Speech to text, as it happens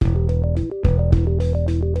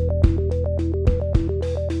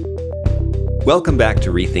Welcome back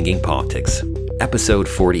to Rethinking Politics, episode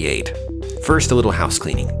 48. First, a little house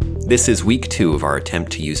cleaning. This is week 2 of our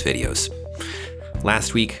attempt to use videos.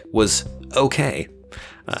 Last week was okay.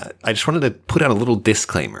 I just wanted to put out a little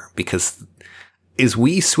disclaimer because as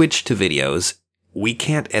we switch to videos, we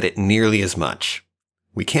can't edit nearly as much.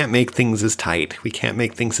 We can't make things as tight. We can't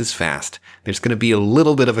make things as fast. There's going to be a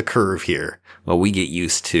little bit of a curve here while we get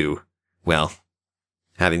used to, well,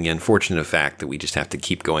 having the unfortunate fact that we just have to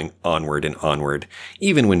keep going onward and onward,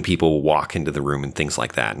 even when people walk into the room and things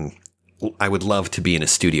like that. And I would love to be in a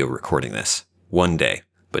studio recording this one day,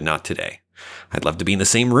 but not today. I'd love to be in the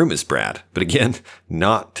same room as Brad, but again,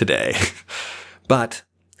 not today. But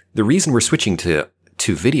the reason we're switching to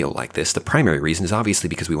video like this, the primary reason is obviously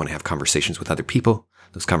because we want to have conversations with other people.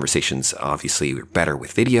 Those conversations obviously are better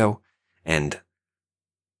with video, and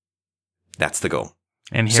that's the goal.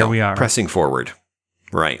 And here we are. Pressing forward.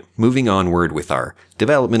 Right. Moving onward with our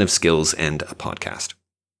development of skills and a podcast.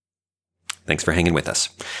 Thanks for hanging with us.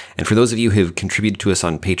 And for those of you who have contributed to us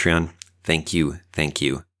on Patreon, thank you, thank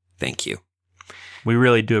you, thank you. We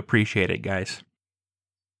really do appreciate it, guys.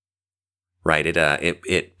 Right.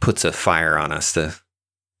 It puts a fire on us to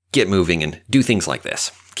get moving and do things like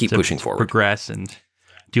this. Keep pushing forward. Progress and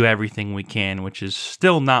do everything we can, which is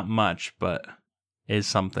still not much, but is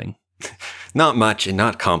something. Not much and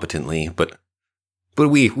not competently, but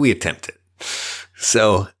we attempt it.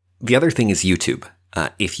 So the other thing is YouTube. I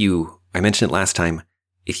mentioned it last time,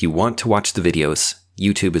 if you want to watch the videos,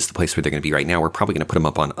 YouTube is the place where they're going to be right now. We're probably going to put them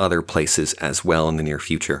up on other places as well in the near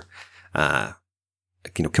future.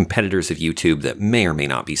 Competitors of YouTube that may or may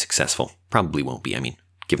not be successful. Probably won't be,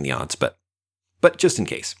 given the odds, but just in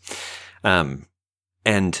case. And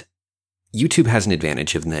YouTube has an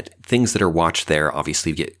advantage in that things that are watched there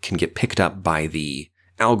obviously can get picked up by the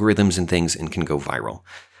algorithms and things and can go viral.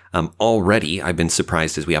 Already, I've been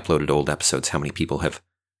surprised as we uploaded old episodes how many people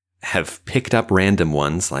have picked up random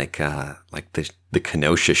ones like the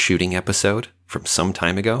Kenosha shooting episode from some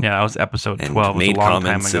time ago. Yeah, that was episode 12. Made it was a long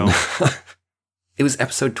time ago. It was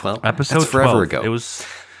episode 12? Episode That's forever 12. ago. It was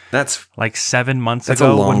that's like 7 months that's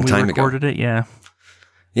ago a long when we time recorded it. Yeah.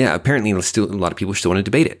 Yeah, apparently a lot of people still want to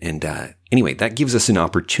debate it. And anyway, that gives us an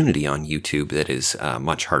opportunity on YouTube that is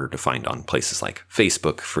much harder to find on places like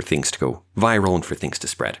Facebook for things to go viral and for things to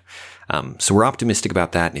spread. So we're optimistic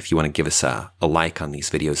about that. And if you want to give us a like on these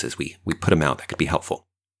videos as we put them out, that could be helpful.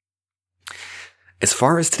 As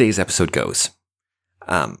far as today's episode goes,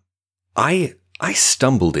 I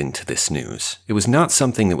stumbled into this news. It was not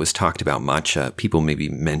something that was talked about much. People maybe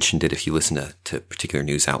mentioned it if you listen to particular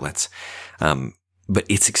news outlets. But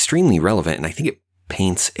it's extremely relevant, and I think it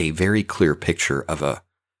paints a very clear picture of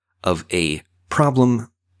a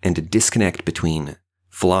problem and a disconnect between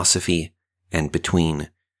philosophy and between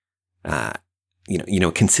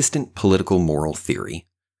consistent political moral theory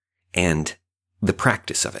and the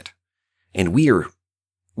practice of it. And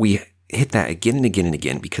we hit that again and again and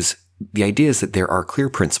again because the idea is that there are clear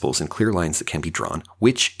principles and clear lines that can be drawn,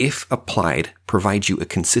 which, if applied, provide you a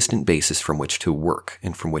consistent basis from which to work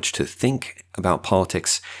and from which to think about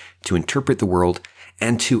politics, to interpret the world,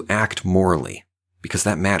 and to act morally, because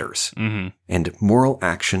that matters. Mm-hmm. And moral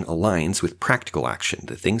action aligns with practical action.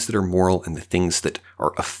 The things that are moral and the things that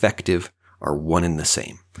are effective are one and the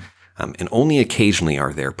same. And only occasionally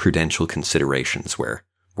are there prudential considerations where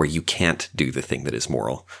you can't do the thing that is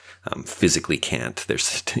moral. Physically can't.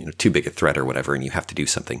 There's too big a threat or whatever, and you have to do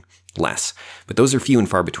something less. But those are few and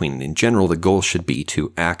far between. And in general, the goal should be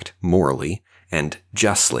to act morally and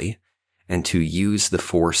justly, and to use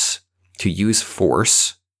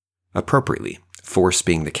force appropriately. Force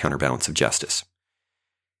being the counterbalance of justice.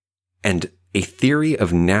 And a theory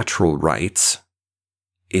of natural rights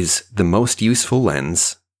is the most useful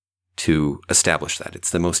lens to establish that. It's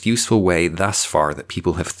the most useful way thus far that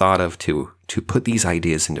people have thought of to put these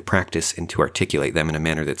ideas into practice and to articulate them in a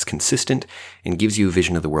manner that's consistent and gives you a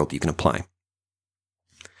vision of the world that you can apply.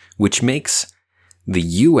 Which makes the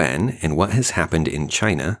UN and what has happened in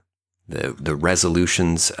China, the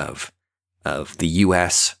resolutions of the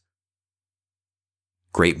US,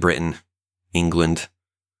 Great Britain, England,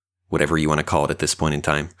 whatever you want to call it at this point in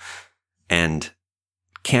time, and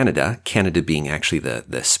Canada being actually the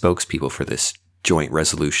spokespeople for this joint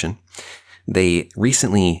resolution, they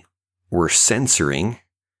recently were censoring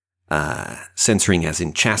as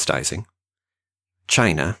in chastising,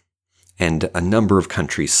 China, and a number of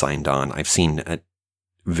countries signed on. I've seen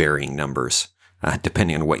varying numbers,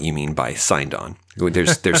 depending on what you mean by signed on.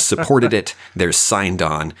 There's supported it, there's signed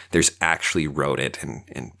on, there's actually wrote it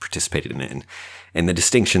and participated in it. And the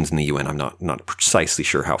distinctions in the UN, I'm not precisely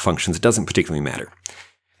sure how it functions. It doesn't particularly matter.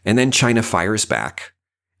 And then China fires back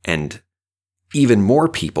and even more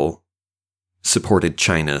people supported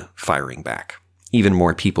China firing back. Even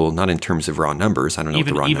more people, not in terms of raw numbers. I don't know what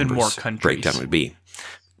the raw even numbers more countries. breakdown would be.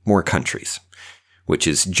 More countries, which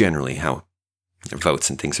is generally how votes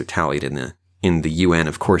and things are tallied in the UN.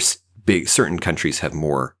 Of course, certain countries have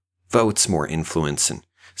more votes, more influence, and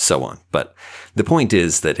so on. But the point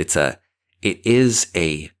is that it is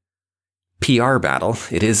a PR battle.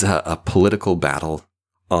 It is a political battle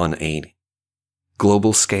on a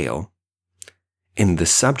global scale, and the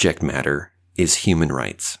subject matter is human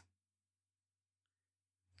rights.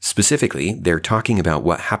 Specifically, they're talking about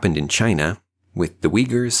what happened in China with the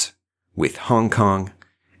Uyghurs, with Hong Kong,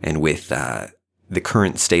 and with the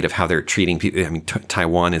current state of how they're treating people. I mean,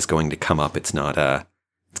 Taiwan is going to come up. It's not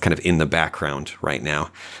it's kind of in the background right now.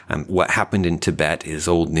 What happened in Tibet is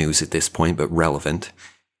old news at this point, but relevant.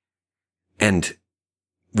 And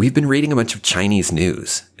we've been reading a bunch of Chinese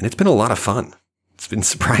news, and it's been a lot of fun. It's been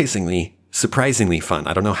surprisingly fun.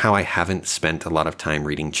 I don't know how I haven't spent a lot of time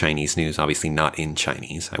reading Chinese news, obviously not in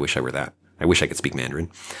Chinese. I wish I were that. I wish I could speak Mandarin.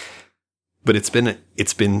 But it's been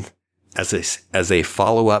as a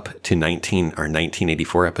follow-up to our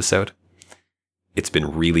 1984 episode, it's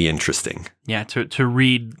been really interesting. Yeah, to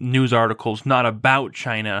read news articles not about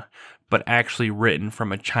China, but actually written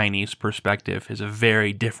from a Chinese perspective is a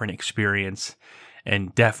very different experience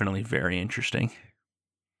and definitely very interesting.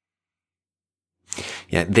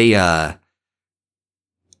 Yeah, they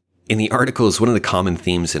in the articles, one of the common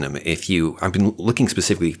themes in them, I've been looking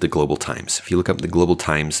specifically at the Global Times. If you look up the Global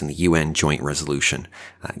Times and the UN Joint Resolution,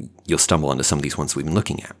 you'll stumble onto some of these ones we've been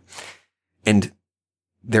looking at. And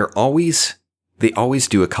they always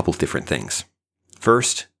do a couple of different things.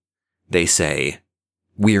 First, they say,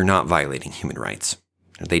 we are not violating human rights.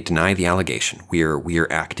 They deny the allegation. We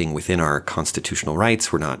are acting within our constitutional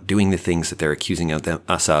rights. We're not doing the things that they're accusing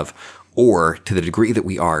us of, or to the degree that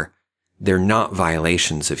we are, they're not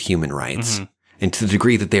violations of human rights. Mm-hmm. And to the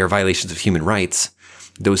degree that they are violations of human rights,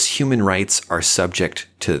 those human rights are subject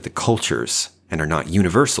to the cultures and are not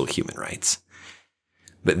universal human rights.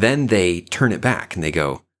 But then they turn it back and they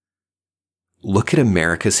go, look at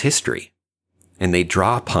America's history. And they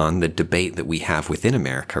draw upon the debate that we have within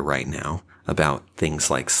America right now about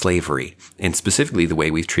things like slavery, and specifically the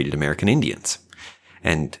way we've treated American Indians.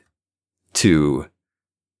 And to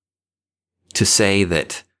say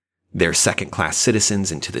that they're second-class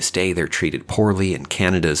citizens, and to this day they're treated poorly in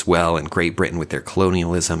Canada as well, and Great Britain with their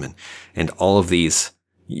colonialism, and all of these,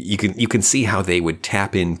 you can see how they would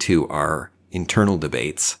tap into our internal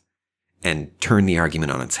debates and turn the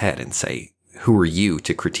argument on its head and say, who are you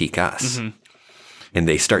to critique us? Mm-hmm. And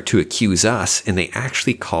they start to accuse us, and they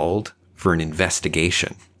actually called for an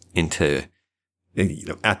investigation into,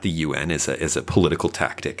 at the UN as a political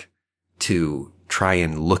tactic to try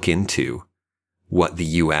and look into what the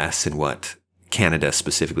US and what Canada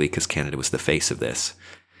specifically, because Canada was the face of this,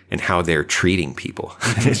 and how they're treating people.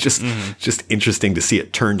 It's just interesting to see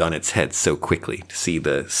it turned on its head so quickly, to see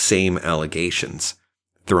the same allegations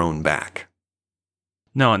thrown back.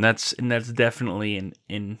 No, and that's definitely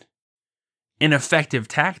an effective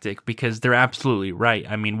tactic, because they're absolutely right.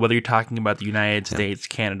 I mean, whether you're talking about the United States,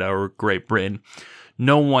 Canada, or Great Britain,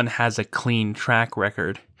 no one has a clean track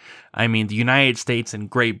record. I mean, the United States and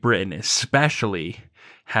Great Britain especially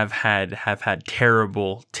have had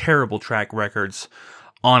terrible, terrible track records.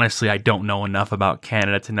 Honestly, I don't know enough about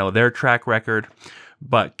Canada to know their track record,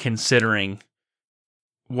 but considering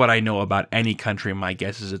what I know about any country, my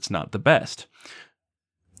guess is it's not the best.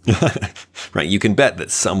 Right, you can bet that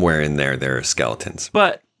somewhere in there are skeletons.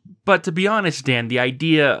 But to be honest, Dan, the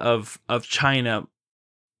idea of China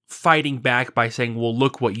fighting back by saying, well,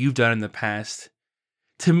 look what you've done in the past,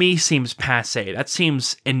 to me seems passé. That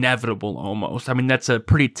seems inevitable almost. I mean, that's a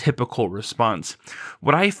pretty typical response.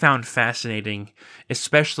 What I found fascinating,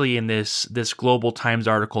 especially in this Global Times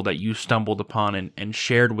article that you stumbled upon and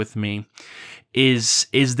shared with me, is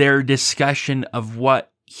their discussion of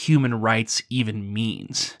what human rights even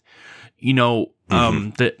means. I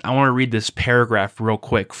want to read this paragraph real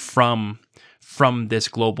quick from this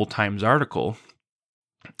Global Times article.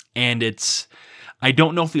 And I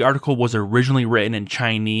don't know if the article was originally written in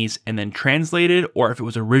Chinese and then translated, or if it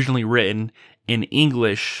was originally written in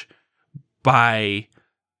English by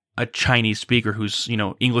a Chinese speaker who's,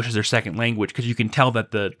 English is their second language, because you can tell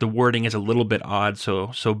that the wording is a little bit odd,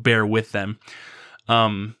 so bear with them. But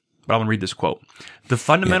I'm going to read this quote. The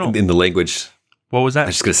fundamental... in the language... What was that? I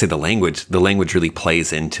was just going to say the language really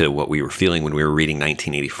plays into what we were feeling when we were reading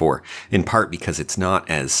 1984, in part because it's not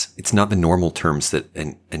the normal terms that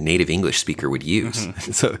a native English speaker would use.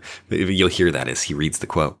 Mm-hmm. So you'll hear that as he reads the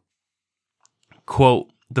quote. Quote,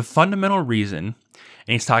 the fundamental reason, and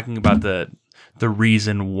he's talking about the the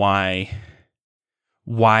reason why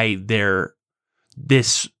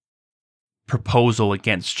this proposal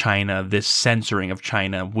against China, this censoring of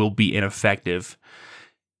China, will be ineffective.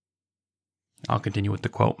 I'll continue with the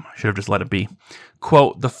quote. I should have just let it be.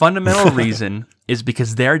 Quote, "The fundamental reason is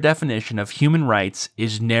because their definition of human rights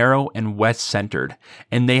is narrow and West-centered,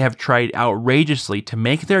 and they have tried outrageously to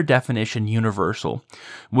make their definition universal,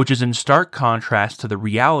 which is in stark contrast to the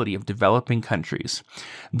reality of developing countries.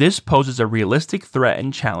 This poses a realistic threat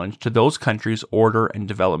and challenge to those countries' order and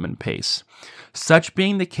development pace. Such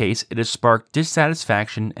being the case, it has sparked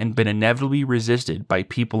dissatisfaction and been inevitably resisted by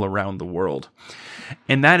people around the world."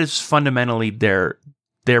 And that is fundamentally their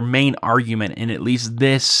main argument in at least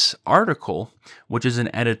this article, which is an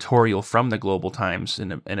editorial from the Global Times,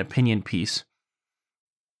 an opinion piece.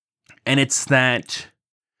 And it's that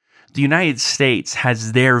the United States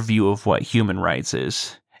has their view of what human rights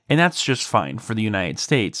is, and that's just fine for the United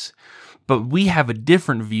States. But we have a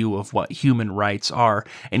different view of what human rights are,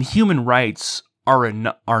 and human rights are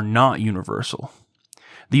not universal.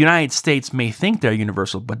 The United States may think they're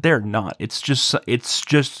universal, but they're not. It's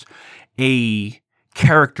just a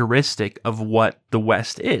characteristic of what the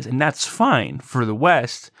West is, and that's fine for the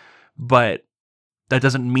West, but that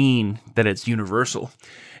doesn't mean that it's universal.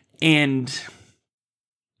 And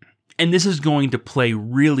this is going to play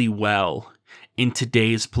really well in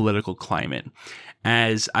today's political climate,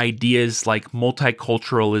 as ideas like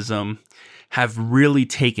multiculturalism have really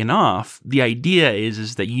taken off. The idea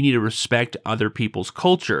is that you need to respect other people's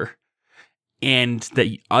culture, and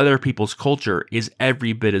that other people's culture is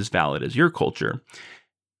every bit as valid as your culture,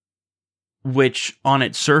 which on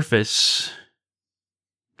its surface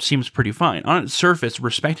seems pretty fine. On its surface,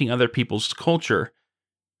 respecting other people's culture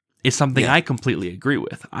is something I completely agree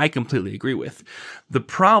with. The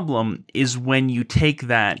problem is when you take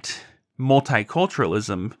that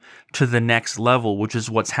multiculturalism to the next level, which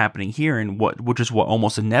is what's happening here, and which is what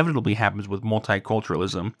almost inevitably happens with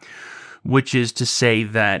multiculturalism, which is to say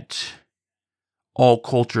that all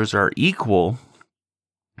cultures are equal.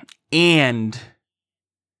 And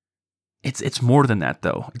it's more than that,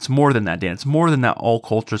 though. It's more than that, Dan. It's more than that all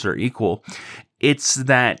cultures are equal. It's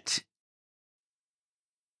that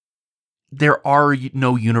there are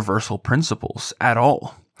no universal principles at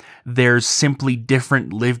all. There's simply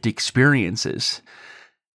different lived experiences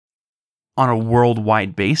on a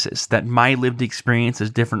worldwide basis, that my lived experience is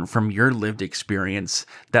different from your lived experience,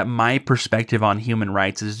 that my perspective on human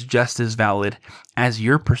rights is just as valid as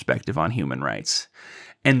your perspective on human rights.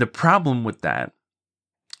 And the problem with that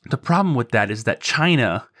is that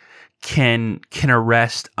China can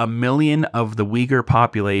arrest 1 million of the Uyghur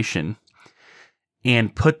population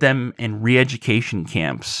and put them in re-education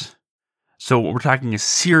camps. So we're talking a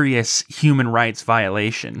serious human rights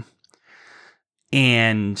violation.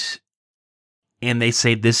 And they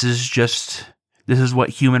say this is what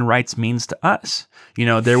human rights means to us. You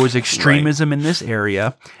know, there was extremism in this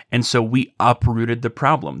area, and so we uprooted the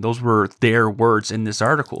problem. Those were their words in this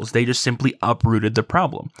article. They just simply uprooted the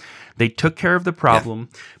problem. They took care of the problem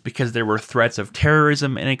because there were threats of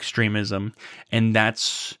terrorism and extremism, and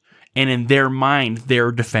in their mind,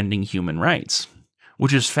 they're defending human rights,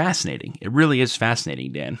 which is fascinating. It really is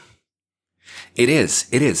fascinating, Dan. It is.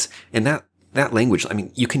 And that language, I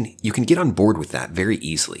mean, you can get on board with that very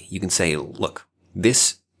easily. You can say, look,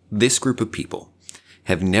 this group of people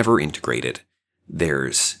have never integrated.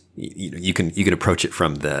 You can approach it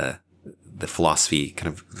from the philosophy, kind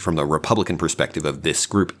of from the Republican perspective of this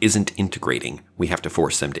group isn't integrating. We have to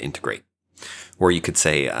force them to integrate. Or you could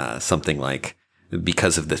say something like,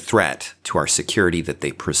 because of the threat to our security that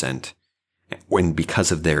they present, when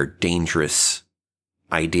because of their dangerous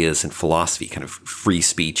ideas and philosophy, kind of free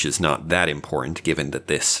speech is not that important, given that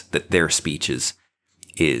their speech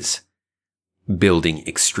is building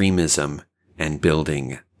extremism and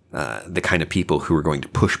building the kind of people who are going to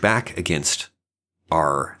push back against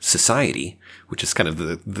our society, which is kind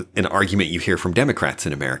of an argument you hear from Democrats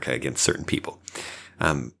in America against certain people.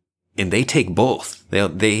 And they take both.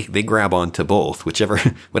 They grab onto both,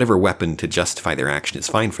 whatever weapon to justify their action is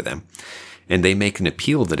fine for them. And they make an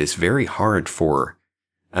appeal that is very hard for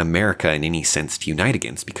America in any sense to unite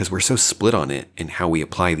against, because we're so split on it and how we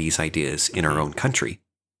apply these ideas in our own country.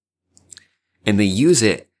 And they use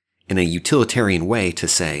it in a utilitarian way to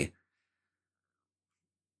say,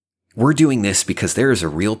 we're doing this because there is a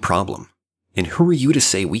real problem. And who are you to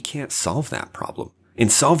say we can't solve that problem? And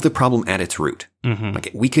solve the problem at its root. Mm-hmm.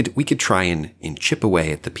 Like we could try and chip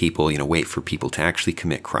away at the people, wait for people to actually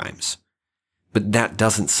commit crimes. But that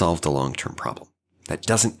doesn't solve the long-term problem. That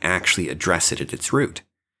doesn't actually address it at its root.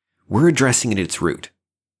 We're addressing it at its root.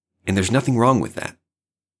 And there's nothing wrong with that.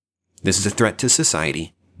 This is a threat to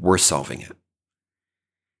society. We're solving it.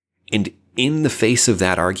 And in the face of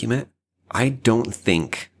that argument, I don't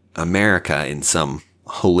think America, in some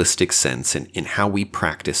holistic sense, and in how we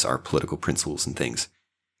practice our political principles and things,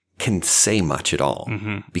 can say much at all.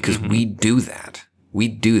 Because we do that. We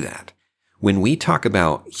do that. When we talk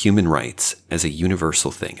about human rights as a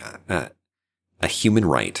universal thing, a human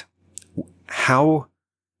right, how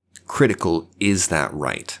critical is that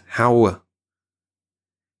right?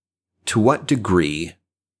 To what degree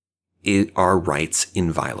are rights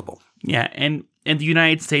inviolable? Yeah, and the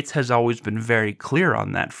United States has always been very clear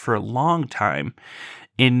on that for a long time,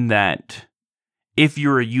 in that if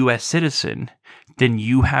you're a U.S. citizen, then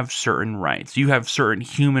you have certain rights. You have certain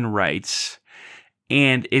human rights.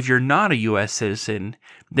 And if you're not a U.S. citizen,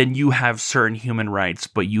 then you have certain human rights,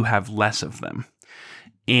 but you have less of them.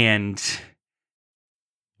 And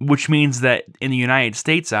which means that in the United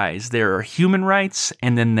States' eyes, there are human rights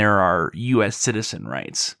and then there are U.S. citizen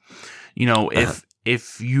rights. You know,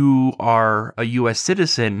 if you are a U.S.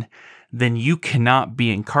 citizen, then you cannot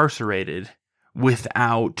be incarcerated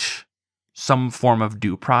without some form of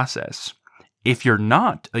due process. If you're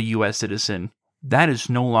not a U.S. citizen, that is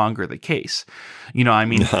no longer the case. You know, I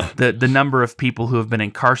mean, the number of people who have been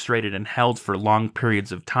incarcerated and held for long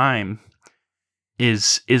periods of time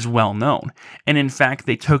is well known. And in fact,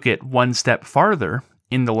 they took it one step farther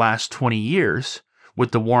in the last 20 years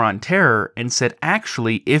with the war on terror and said,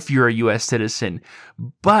 actually, if you're a U.S. citizen,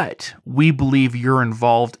 but we believe you're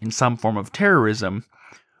involved in some form of terrorism,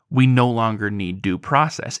 we no longer need due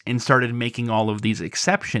process, and started making all of these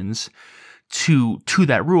exceptions to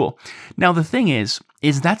that rule. Now, the thing is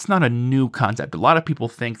that's not a new concept. A lot of people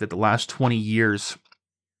think that the last 20 years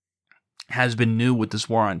has been new with this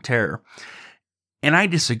war on terror. And I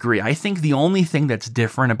disagree. I think the only thing that's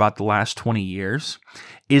different about the last 20 years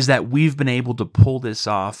is that we've been able to pull this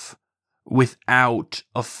off without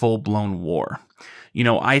a full-blown war. You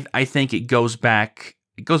know, I think it goes back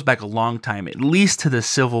a long time, at least to the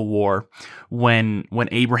Civil War, when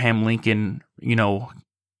Abraham Lincoln, you know,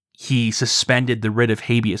 he suspended the writ of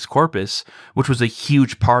habeas corpus, which was a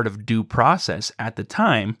huge part of due process at the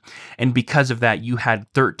time. And because of that, you had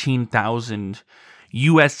 13,000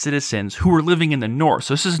 U.S. citizens who were living in the North.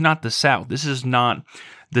 So this is not the South. This is not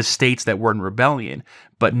the states that were in rebellion,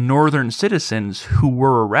 but Northern citizens who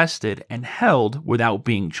were arrested and held without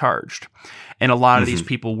being charged. And a lot of these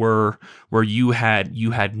people were where you had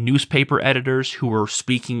newspaper editors who were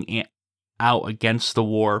speaking out against the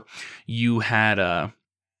war. You had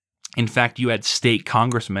in fact, you had state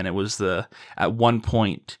congressmen. It was at one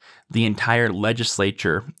point, the entire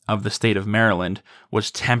legislature of the state of Maryland was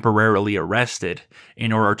temporarily arrested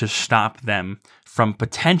in order to stop them from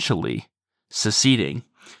potentially seceding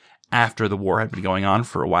after the war had been going on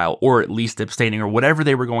for a while, or at least abstaining, or whatever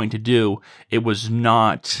they were going to do. It was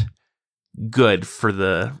not good for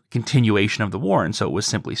the continuation of the war, and so it was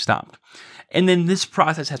simply stopped. And then this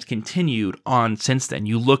process has continued on since then.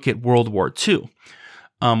 You look at World War II.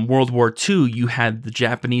 World War II, you had the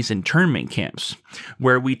Japanese internment camps,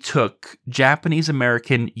 where we took Japanese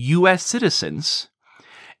American U.S. citizens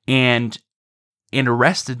and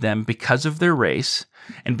arrested them because of their race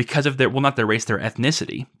and because of their, well, not their race, their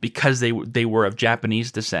ethnicity, because they were of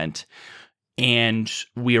Japanese descent. And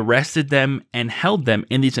we arrested them and held them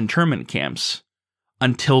in these internment camps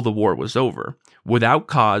until the war was over, without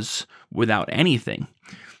cause, without anything.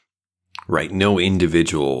 Right. No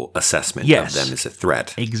individual assessment of them as a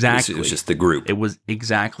threat. Exactly. It was just the group. It was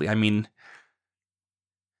exactly. I mean,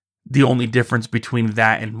 the only difference between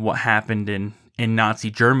that and what happened in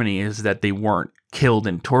Nazi Germany is that they weren't killed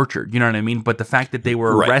and tortured. You know what I mean? But the fact that they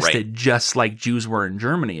were arrested just like Jews were in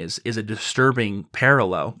Germany is a disturbing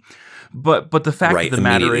parallel. But the fact of the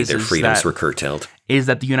matter is their freedoms were curtailed. Is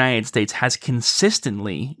that the United States has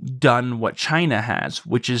consistently done what China has,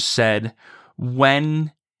 which is said,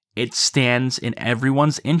 when it stands in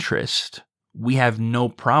everyone's interest, we have no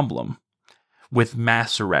problem with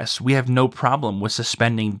mass arrests. We have no problem with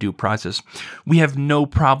suspending due process. We have no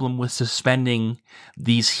problem with suspending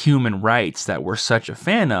these human rights that we're such a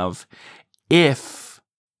fan of, if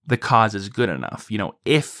the cause is good enough, you know,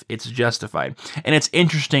 if it's justified. And it's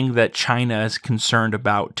interesting that China is concerned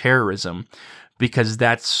about terrorism, because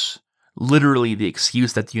that's literally the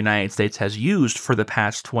excuse that the United States has used for the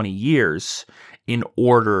past 20 years in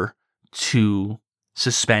order to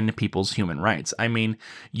suspend people's human rights. I mean,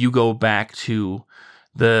 you go back to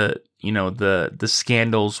the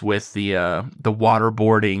scandals with the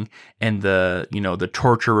waterboarding and the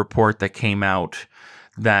torture report that came out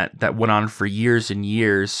that went on for years and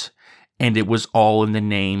years, and it was all in the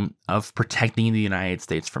name of protecting the United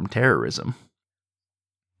States from terrorism.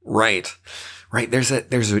 Right. Right. There's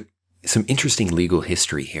some interesting legal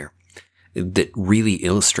history here that really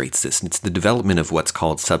illustrates this. And it's the development of what's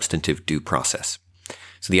called substantive due process.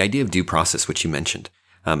 So the idea of due process, which you mentioned,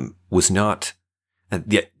 was not,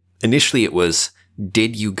 initially it was,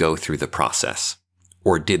 did you go through the process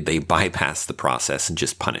or did they bypass the process and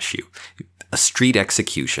just punish you? A street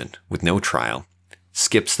execution with no trial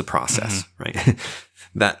skips the process, right?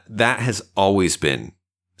 That has always been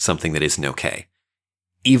something that isn't okay,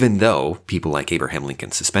 even though people like Abraham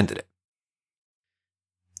Lincoln suspended it.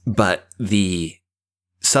 But the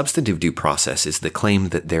substantive due process is the claim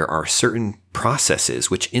that there are certain processes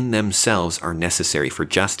which in themselves are necessary for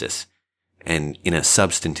justice and in a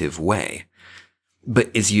substantive way. But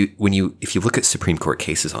if you look at Supreme Court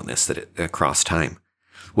cases on this across time,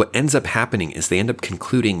 what ends up happening is they end up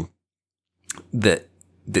concluding that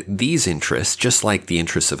these interests, just like the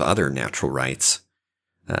interests of other natural rights,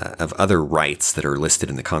 of other rights that are listed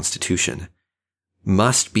in the Constitution,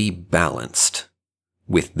 must be balanced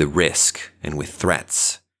with the risk and with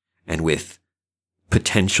threats and with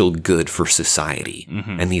potential good for society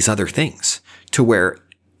and these other things, to where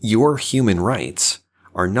your human rights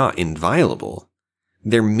are not inviolable.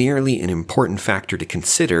 They're merely an important factor to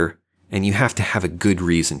consider, and you have to have a good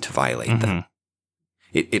reason to violate them.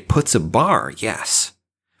 It puts a bar, yes,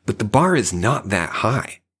 but the bar is not that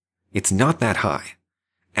high. It's not that high,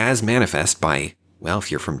 as manifest by, well,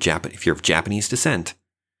 if you're of Japanese descent,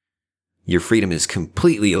 your freedom is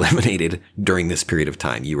completely eliminated during this period of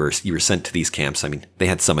time. You were sent to these camps. I mean, they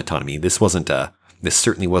had some autonomy. This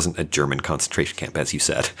certainly wasn't a German concentration camp, as you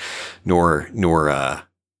said, nor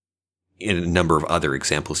in a number of other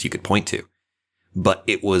examples you could point to. But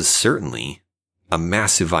it was certainly a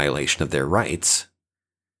massive violation of their rights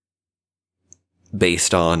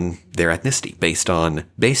based on their ethnicity,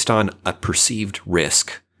 based on a perceived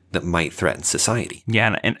risk that might threaten society.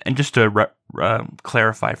 Yeah, and just to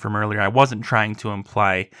clarify from earlier, I wasn't trying to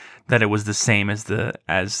imply that it was the same as the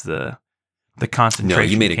concentration. No,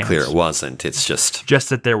 you made it camps. clear it wasn't. It's just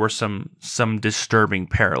that there were some disturbing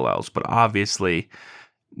parallels, but obviously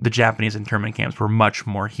the Japanese internment camps were much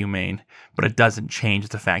more humane, but it doesn't change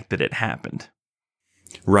the fact that it happened.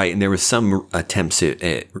 Right, and there was some attempts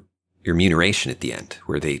at remuneration at the end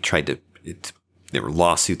where they tried to, there were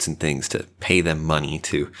lawsuits and things to pay them money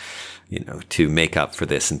to make up for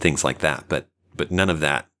this and things like that. But none of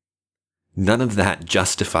that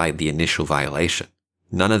justified the initial violation.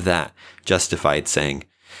 None of that justified saying,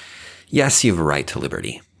 yes, you have a right to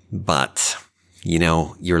liberty, but,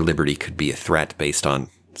 your liberty could be a threat based on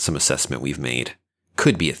some assessment we've made.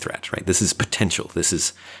 Could be a threat, right? This is potential.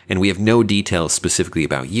 And we have no details specifically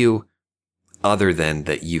about you other than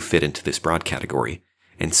that you fit into this broad category.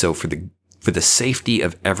 And so for the safety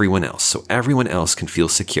of everyone else, so everyone else can feel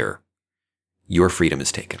secure, your freedom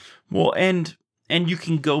is taken. Well, and you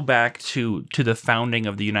can go back to the founding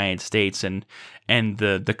of the United States and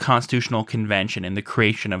the Constitutional Convention and the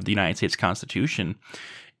creation of the United States Constitution.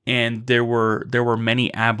 And there were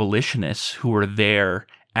many abolitionists who were there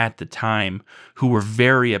at the time who were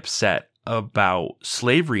very upset about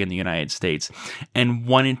slavery in the United States and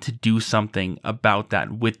wanted to do something about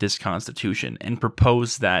that with this Constitution and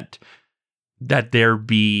proposed that there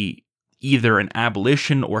be either an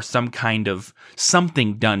abolition or some kind of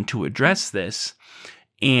something done to address this.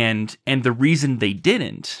 And the reason they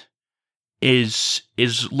didn't is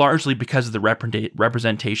largely because of the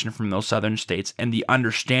representation from those southern states and the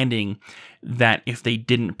understanding that if they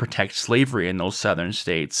didn't protect slavery in those southern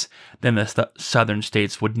states, then the southern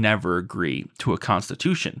states would never agree to a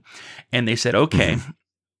constitution. And they said, okay,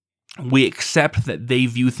 we accept that they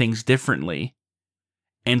view things differently,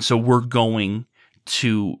 and so we're going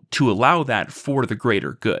to allow that for the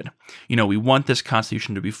greater good. We want this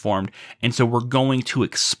constitution to be formed, and so we're going to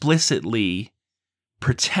explicitly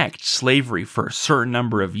protect slavery for a certain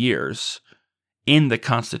number of years in the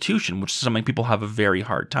Constitution, which is something people have a very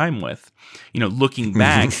hard time with. Looking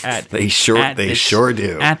back at they sure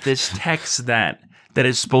do at this text that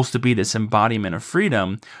is supposed to be this embodiment of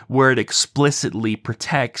freedom, where it explicitly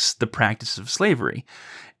protects the practice of slavery.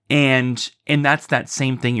 And that's that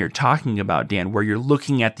same thing you're talking about, Dan, where you're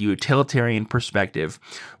looking at the utilitarian perspective,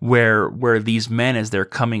 where these men, as they're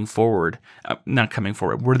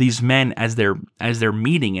where these men, as they're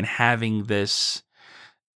meeting and having this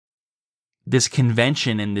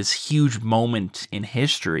convention and this huge moment in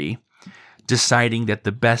history, deciding that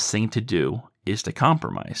the best thing to do is to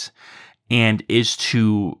compromise. And is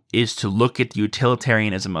to look at the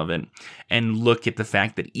utilitarianism of it and look at the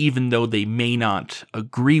fact that even though they may not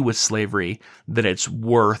agree with slavery, that it's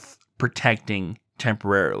worth protecting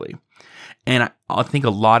temporarily. And I think a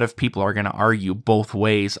lot of people are going to argue both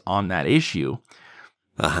ways on that issue.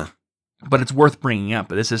 Uh-huh. But it's worth bringing up.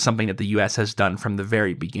 This is something that the U.S. has done from the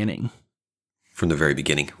very beginning. From the very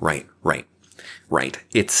beginning. Right.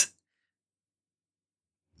 It's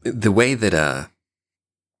the way that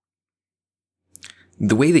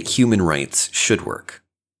human rights should work,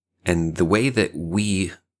 and the way that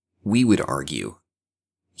we would argue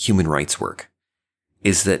human rights work,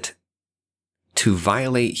 is that to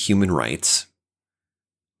violate human rights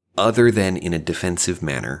other than in a defensive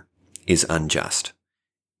manner is unjust.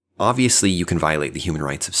 Obviously, you can violate the human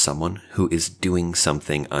rights of someone who is doing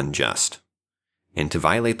something unjust. And to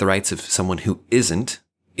violate the rights of someone who isn't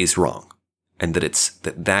is wrong. And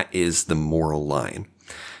that is the moral line.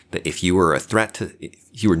 That if you are a threat to,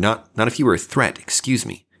 if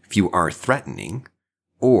you are threatening,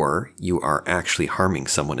 or you are actually harming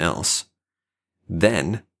someone else,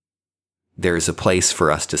 then there's a place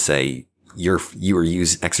for us to say you are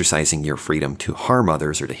exercising your freedom to harm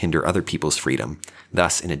others or to hinder other people's freedom.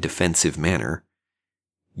 Thus, in a defensive manner,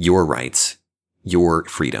 your rights, your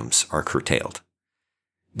freedoms are curtailed.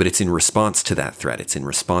 But it's in response to that threat. It's in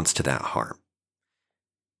response to that harm.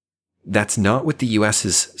 That's not what the U.S.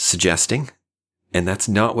 is suggesting. And that's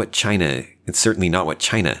not what it's certainly not what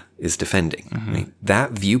China is defending. Mm-hmm. Right?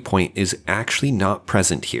 That viewpoint is actually not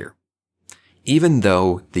present here. Even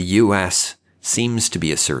though the U.S. seems to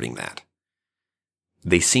be asserting that.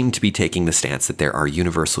 They seem to be taking the stance that there are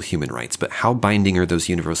universal human rights. But how binding are those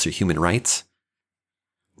universal human rights?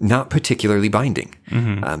 Not particularly binding.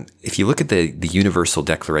 Mm-hmm. If you look at the Universal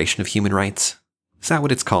Declaration of Human Rights, is that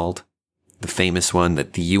what it's called? The famous one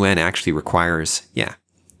that the UN actually requires, the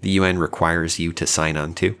UN requires you to sign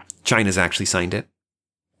on to. China's actually signed it.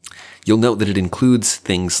 You'll note that it includes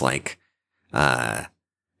things like,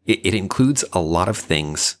 it includes a lot of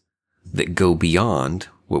things that go beyond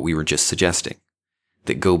what we were just suggesting,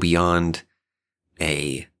 that go beyond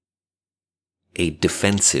a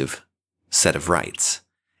defensive set of rights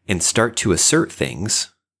and start to assert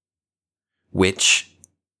things which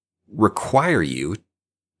require you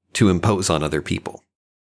to impose on other people.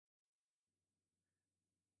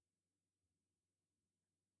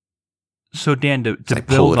 So Dan, to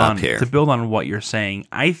build on what you're saying,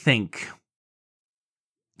 I think,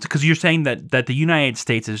 because you're saying that the United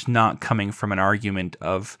States is not coming from an argument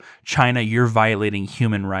of China, you're violating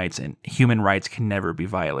human rights and human rights can never be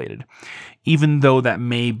violated, even though that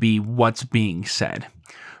may be what's being said.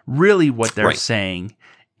 Really what they're saying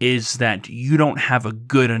is that you don't have a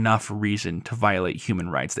good enough reason to violate human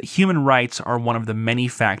rights, that human rights are one of the many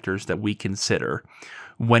factors that we consider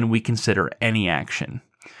when we consider any action.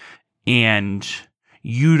 And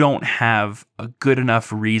you don't have a good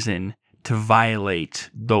enough reason to violate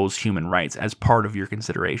those human rights as part of your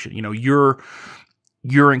consideration. You know, you're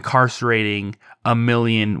incarcerating 1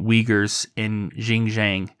 million Uyghurs in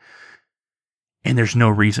Xinjiang, and there's no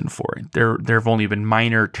reason for it. There have only been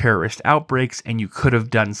minor terrorist outbreaks, and you could have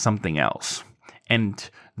done something else. And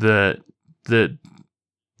the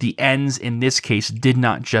ends in this case did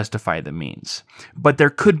not justify the means. But there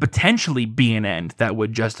could potentially be an end that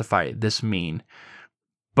would justify this mean,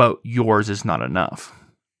 but yours is not enough.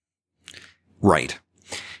 Right.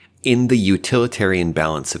 In the utilitarian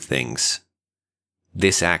balance of things,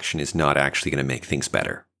 this action is not actually going to make things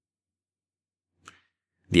better.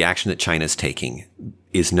 The action that China's taking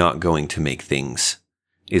is not going to make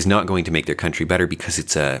their country better because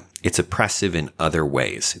it's oppressive in other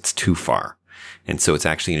ways. It's too far. And so it's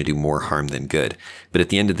actually going to do more harm than good. But at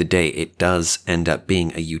the end of the day, it does end up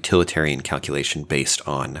being a utilitarian calculation based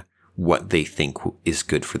on what they think is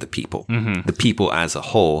good for the people. Mm-hmm. The people as a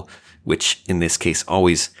whole, which in this case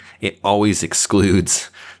always excludes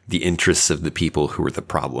the interests of the people who are the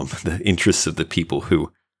problem, the interests of the people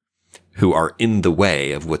who are in the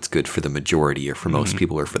way of what's good for the majority or for most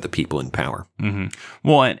people or for the people in power. Mm-hmm.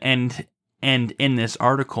 Well, and in this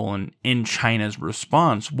article and in China's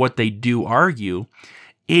response, what they do argue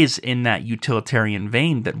is in that utilitarian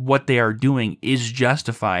vein that what they are doing is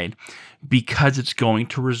justified because it's going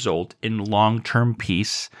to result in long-term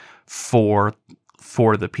peace for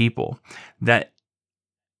the people. That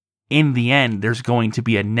in the end, there's going to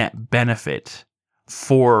be a net benefit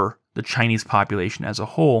for the Chinese population as a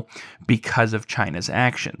whole because of China's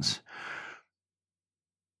actions.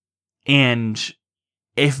 And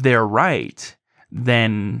if they're right,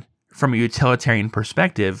 then from a utilitarian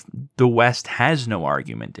perspective, the West has no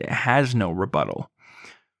argument. It has no rebuttal.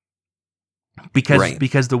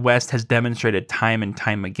 Because the West has demonstrated time and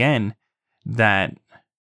time again that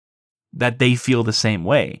they feel the same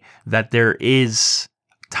way, that there is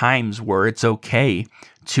times where it's okay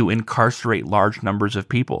to incarcerate large numbers of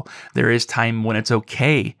people. There is time when it's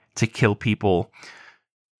okay to kill people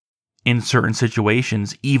in certain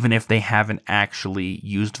situations, even if they haven't actually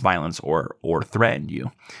used violence or threatened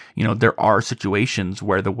you. You know, there are situations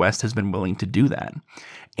where the West has been willing to do that,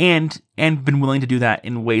 and been willing to do that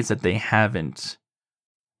in ways that they haven't,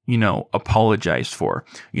 you know, apologized for.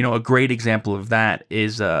 You know, a great example of that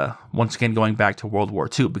is once again going back to World War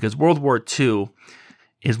II, because World War II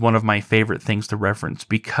is one of my favorite things to reference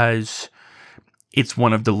because it's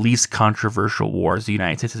one of the least controversial wars the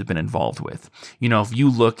United States has been involved with. You know, if you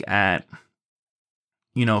look at,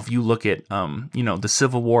 the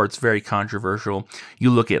Civil War, it's very controversial. You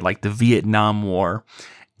look at like the Vietnam War,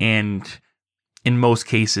 and in most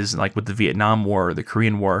cases, like with the Vietnam War or the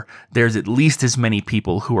Korean War, there's at least as many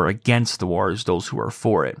people who are against the war as those who are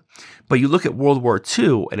for it. But you look at World War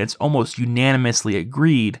II, and it's almost unanimously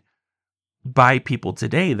agreed by people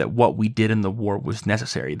today that what we did in the war was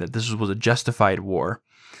necessary, that this was a justified war.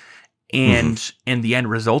 And the end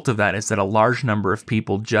result of that is that a large number of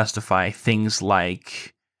people justify things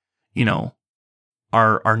like, you know,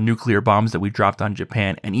 our nuclear bombs that we dropped on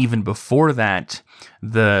Japan, and even before that,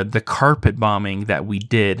 the carpet bombing that we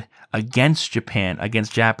did against Japan,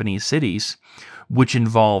 against Japanese cities, which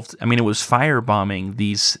involved, I mean, it was firebombing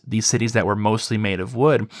these cities that were mostly made of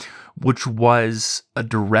wood, which was a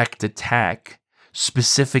direct attack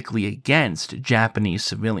specifically against Japanese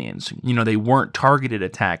civilians. You know, they weren't targeted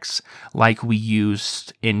attacks like we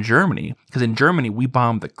used in Germany, because in Germany, we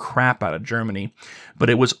bombed the crap out of Germany, but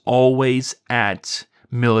it was always at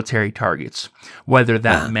military targets, whether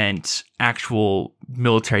that meant actual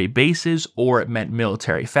military bases or it meant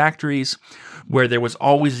military factories, where there was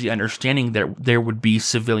always the understanding that there would be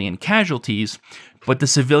civilian casualties, but the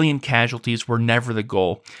civilian casualties were never the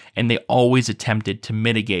goal, and they always attempted to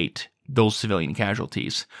mitigate those civilian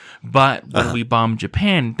casualties. But when we bombed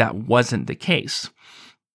Japan, that wasn't the case.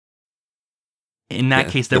 In that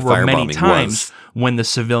case, there were many times when the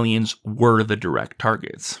civilians were the direct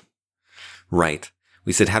targets. Right.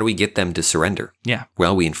 We said, how do we get them to surrender? Yeah.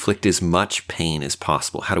 Well, we inflict as much pain as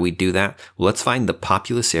possible. How do we do that? Well, let's find the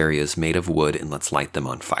populous areas made of wood and let's light them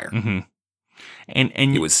on fire. Mm-hmm. And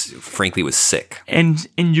it was sick. And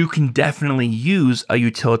you can definitely use a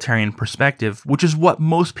utilitarian perspective, which is what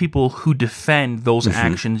most people who defend those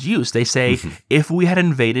actions use. They say, if we had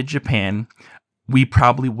invaded Japan, we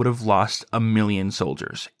probably would have lost 1 million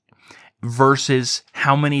soldiers. Versus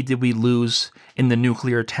how many did we lose in the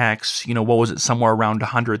nuclear attacks? You know, what was it? Somewhere around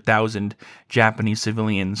 100,000 Japanese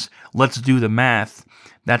civilians. Let's do the math.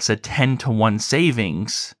 That's a 10-to-1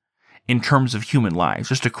 savings in terms of human lives,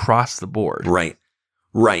 just across the board. Right.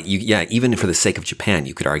 Even for the sake of Japan,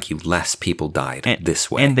 you could argue less people died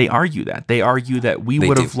this way. And they argue that. They argue that we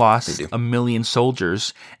would have lost 1 million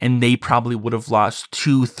soldiers, and they probably would have lost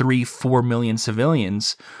 2, 3, 4 million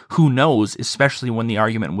civilians. Who knows, especially when the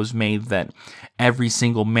argument was made that every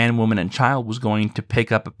single man, woman, and child was going to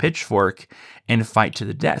pick up a pitchfork and fight to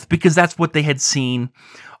the death. Because that's what they had seen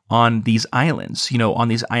on these islands, on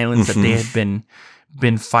these islands that they had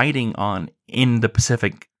been fighting on in the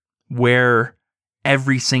Pacific, where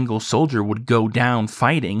every single soldier would go down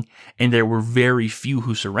fighting, and there were very few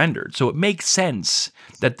who surrendered. So it makes sense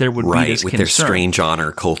that there would be this with concern. Their strange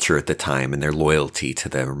honor culture at the time and their loyalty to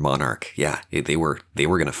their monarch. Yeah, they were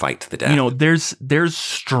going to fight to the death. There's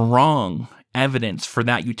strong evidence for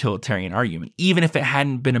that utilitarian argument. Even if it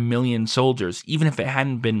hadn't been 1 million soldiers, even if it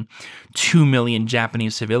hadn't been 2 million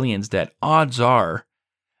Japanese civilians, that odds are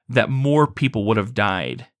that more people would have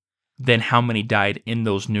died than how many died in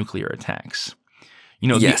those nuclear attacks.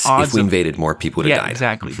 Yes, the odds if we invaded, more people would have died. Yeah,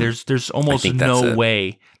 exactly. There's almost no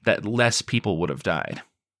way that less people would have died.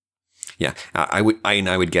 Yeah, I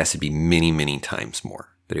would guess it'd be many, many times more.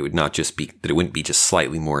 That it would not just be that it wouldn't be just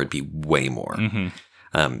slightly more. It'd be way more.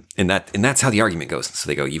 And that's how the argument goes. So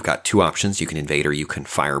they go, you've got two options: you can invade or you can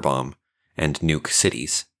firebomb and nuke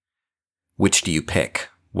cities. Which do you pick?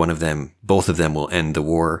 Both of them will end the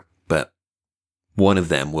war, but one of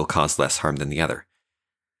them will cause less harm than the other.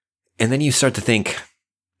 And then you start to think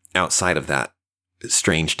outside of that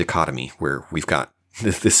strange dichotomy where we've got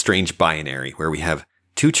this strange binary where we have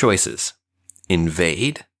two choices: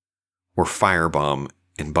 invade or firebomb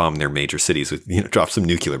and bomb their major cities with, drop some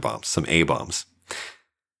nuclear bombs, some A-bombs.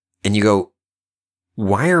 And you go,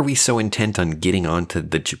 why are we so intent on getting onto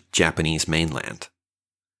the Japanese mainland?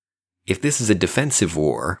 If this is a defensive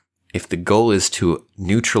war, if the goal is to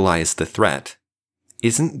neutralize the threat,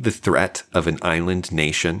 isn't the threat of an island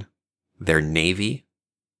nation their navy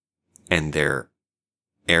and their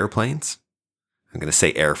airplanes? I'm going to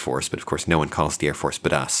say Air Force, but of course no one calls the Air Force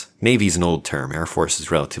but us. Navy's an old term. Air Force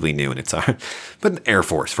is relatively new, and it's our, but Air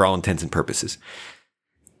Force for all intents and purposes.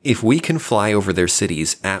 If we can fly over their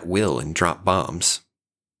cities at will and drop bombs,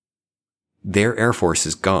 their Air Force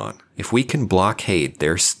is gone. If we can blockade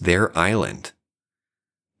their island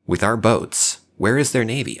with our boats, where is their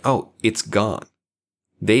Navy? Oh, it's gone.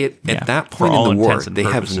 At that point in the war, they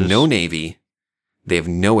have no Navy. They have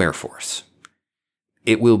no Air Force.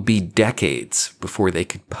 It will be decades before they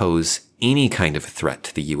could pose any kind of a threat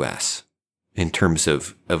to the U.S. in terms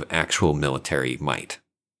of actual military might.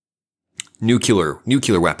 Nuclear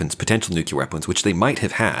weapons, potential nuclear weapons, which they might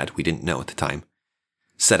have had, we didn't know at the time,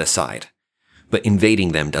 set aside. But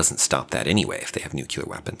invading them doesn't stop that anyway if they have nuclear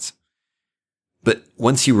weapons. But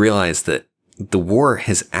once you realize that the war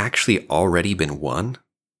has actually already been won,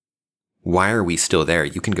 why are we still there?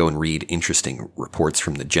 You can go and read interesting reports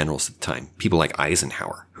from the generals at the time. People like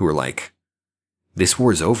Eisenhower, who were like, this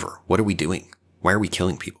war's over. What are we doing? Why are we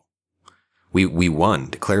killing people? We won.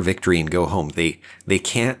 Declare victory and go home. They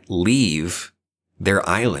can't leave their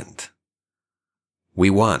island. We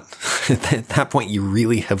won. At that point, you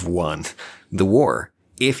really have won the war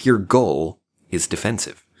if your goal is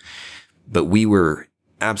defensive. But we were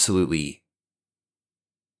absolutely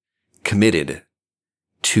committed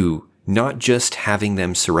to not just having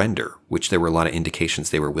them surrender, which there were a lot of indications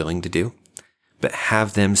they were willing to do, but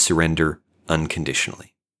have them surrender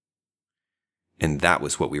unconditionally. And that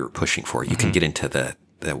was what we were pushing for. You can get into the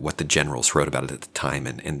what the generals wrote about it at the time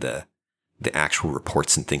and the actual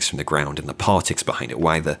reports and things from the ground and the politics behind it,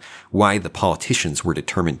 why the politicians were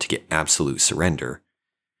determined to get absolute surrender,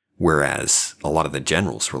 whereas a lot of the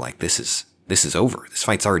generals were like, this is over. This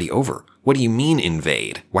fight's already over. What do you mean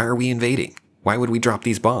invade? Why are we invading? Why would we drop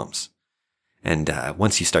these bombs? And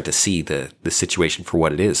once you start to see the situation for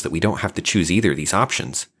what it is, that we don't have to choose either of these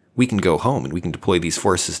options, we can go home and we can deploy these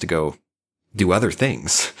forces to go do other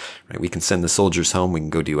things, right? We can send the soldiers home, we can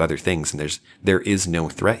go do other things, and there is no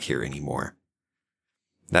threat here anymore.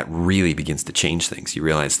 That really begins to change things. You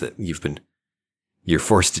realize that you're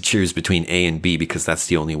forced to choose between A and B because that's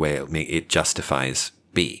the only way it justifies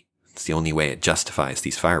B. It's the only way it justifies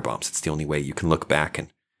these firebombs. It's the only way you can look back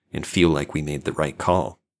and feel like we made the right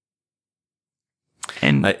call.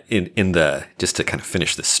 And just to kind of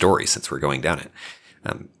finish this story, since we're going down it,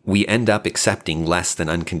 we end up accepting less than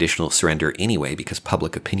unconditional surrender anyway because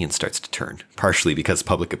public opinion starts to turn, partially because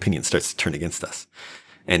public opinion starts to turn against us.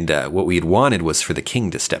 And what we had wanted was for the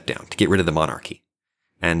king to step down, to get rid of the monarchy.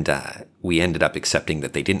 And we ended up accepting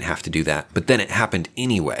that they didn't have to do that, but then it happened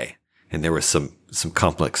anyway. And there was some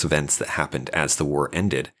complex events that happened as the war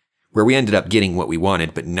ended, where we ended up getting what we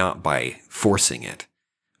wanted, but not by forcing it,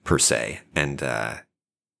 per se. And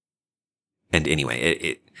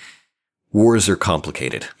anyway, wars are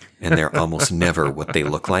complicated, and they're almost never what they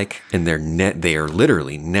look like, and they are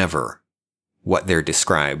literally never what they're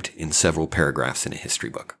described in several paragraphs in a history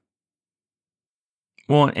book.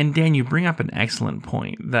 Well, and Dan, you bring up an excellent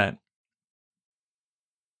point that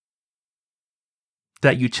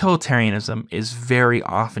utilitarianism is very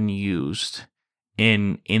often used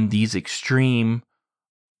in these extreme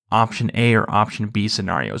option A or option B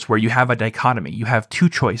scenarios where you have a dichotomy. You have two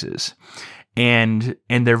choices, and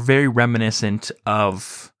they're very reminiscent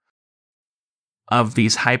of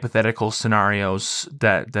these hypothetical scenarios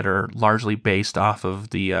that are largely based off of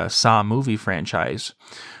the Saw movie franchise,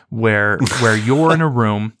 where you're in a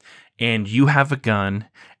room and you have a gun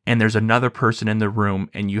and there's another person in the room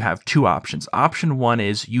and you have two options. Option one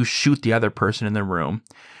is you shoot the other person in the room,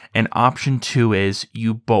 and option two is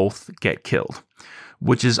you both get killed,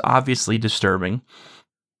 which is obviously disturbing.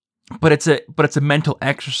 But it's a mental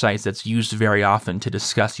exercise that's used very often to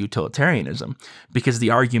discuss utilitarianism, because the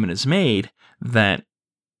argument is made that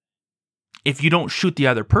if you don't shoot the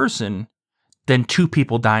other person, then two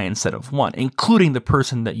people die instead of one, including the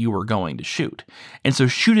person that you were going to shoot. And so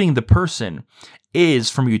shooting the person is,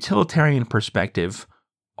 from a utilitarian perspective,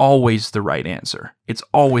 always the right answer. It's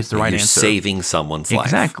always the right answer. You're saving someone's life.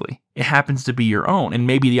 Exactly. It happens to be your own. And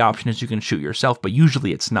maybe the option is you can shoot yourself, but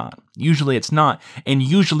usually it's not. Usually it's not. And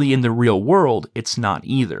usually in the real world, it's not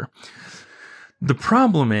either. The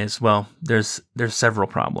problem is, well, there's several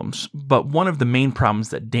problems, but one of the main problems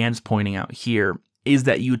that Dan's pointing out here is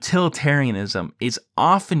that utilitarianism is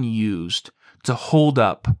often used to hold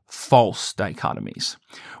up false dichotomies,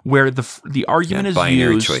 where the argument is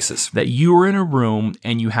used choices. That you are in a room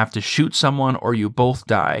and you have to shoot someone or you both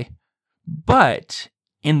die. But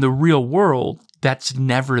in the real world, that's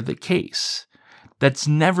never the case. That's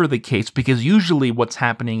never the case, because usually what's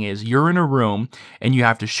happening is you're in a room and you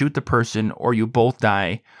have to shoot the person or you both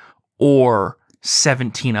die, or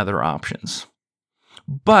 17 other options.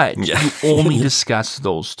 but Yeah. you only discuss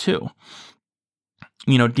those two.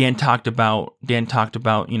 Dan talked about,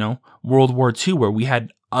 World War II, where we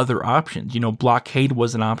had other options. Blockade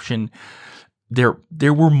was an option.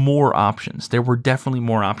 There were more options. There were definitely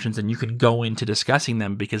more options, and you could go into discussing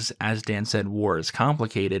them because, as Dan said, war is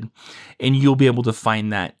complicated, and you'll be able to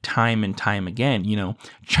find that time and time again.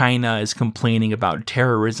 China is complaining about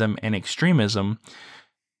terrorism and extremism.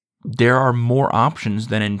 There are more options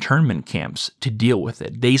than internment camps to deal with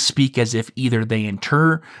it. They speak as if either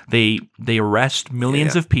they arrest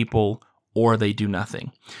millions of people or they do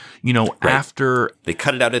nothing. Right. After they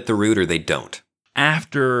cut it out at the root or they don't.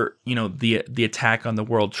 After, the attack on the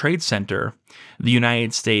World Trade Center, the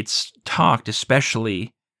United States talked,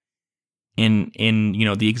 especially in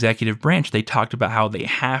the executive branch, they talked about how they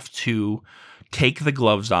have to take the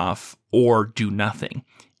gloves off or do nothing.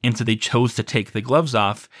 And so they chose to take the gloves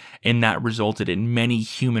off, and that resulted in many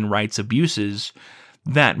human rights abuses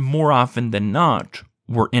that more often than not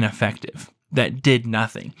were ineffective, that did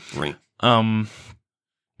nothing. Right.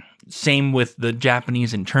 Same with the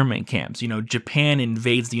Japanese internment camps. Japan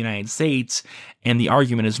invades the United States, and the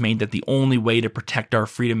argument is made that the only way to protect our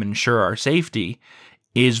freedom and ensure our safety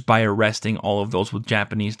is by arresting all of those with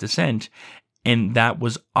Japanese descent. And that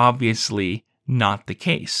was obviously not the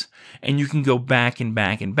case. And you can go back and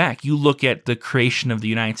back and back. You look at the creation of the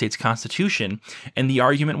United States Constitution, and the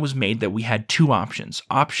argument was made that we had two options.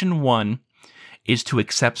 Option one is to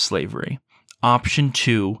accept slavery. Option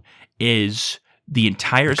two is the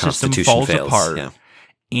entire system falls apart,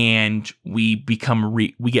 and we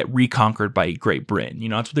get reconquered by Great Britain.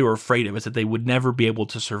 That's what they were afraid of, is that they would never be able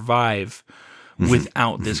to survive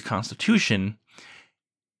without this constitution.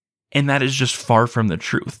 And that is just far from the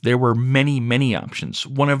truth. There were many, many options.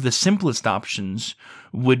 One of the simplest options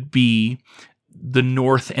would be the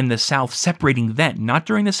North and the South separating then, not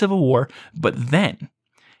during the Civil War, but then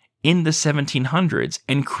in the 1700s,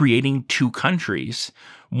 and creating two countries.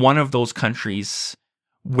 One of those countries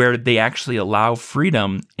where they actually allow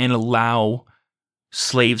freedom and allow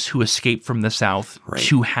slaves who escape from the South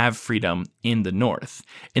to have freedom in the North.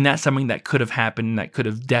 And that's something that could have happened, that could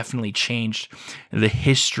have definitely changed the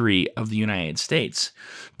history of the United States.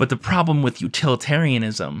 But the problem with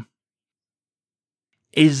utilitarianism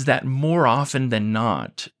is that more often than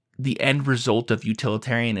not, the end result of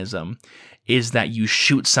utilitarianism is that you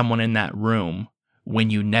shoot someone in that room when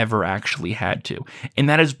you never actually had to. And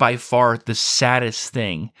that is by far the saddest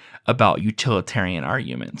thing about utilitarian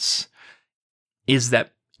arguments, is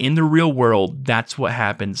that in the real world, that's what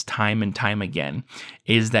happens time and time again,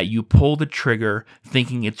 is that you pull the trigger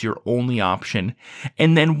thinking it's your only option.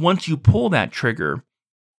 And then once you pull that trigger,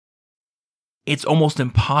 it's almost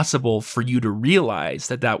impossible for you to realize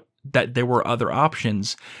that there were other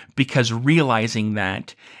options, because realizing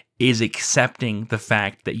that is accepting the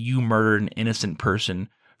fact that you murdered an innocent person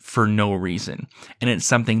for no reason. And it's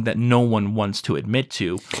something that no one wants to admit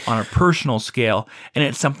to on a personal scale, and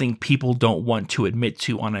it's something people don't want to admit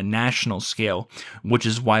to on a national scale, which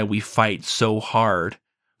is why we fight so hard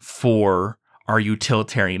for our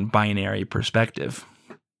utilitarian binary perspective.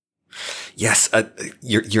 Yes,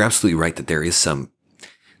 you're absolutely right that there is some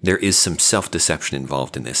self-deception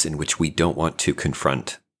involved in this, in which we don't want to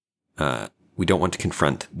confront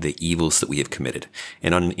the evils that we have committed.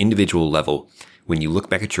 And on an individual level, when you look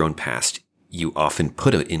back at your own past, you often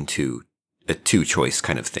put it into a two-choice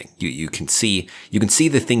kind of thing. You can see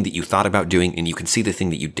the thing that you thought about doing, and you can see the thing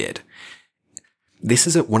that you did. This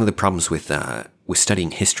is one of the problems with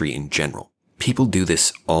studying history in general. People do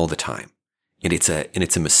this all the time, and it's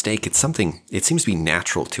a mistake. It's something, it seems to be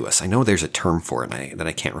natural to us. I know there's a term for it that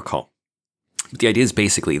I can't recall. But the idea is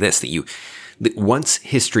basically this: that once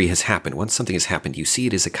history has happened, once something has happened, you see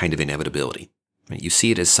it as a kind of inevitability. Right? You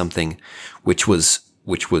see it as something which was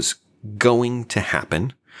going to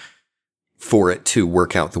happen. For it to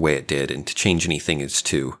work out the way it did, and to change anything as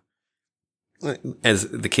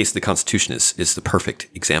the case of the Constitution is the perfect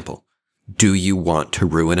example. Do you want to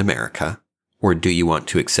ruin America, or do you want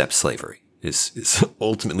to accept slavery? Is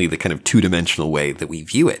ultimately the kind of two-dimensional way that we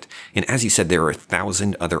view it. And as you said, there are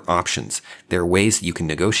 1,000 other options. There are ways that you can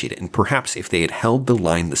negotiate it. And perhaps if they had held the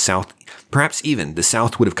line, perhaps even the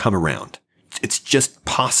South would have come around. It's just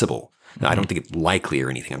possible. Now, I don't think it's likely or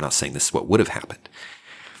anything. I'm not saying this is what would have happened.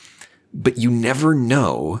 But you never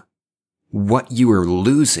know what you are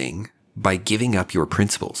losing by giving up your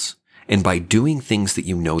principles and by doing things that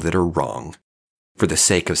you know that are wrong for the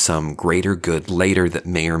sake of some greater good later that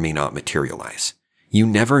may or may not materialize. You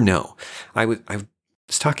never know. I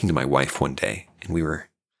was talking to my wife one day, and we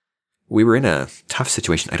were in a tough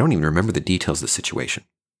situation. I don't even remember the details of the situation.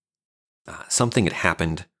 Something had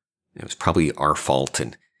happened It was probably our fault.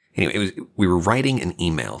 And anyway, we were writing an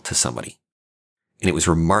email to somebody, and it was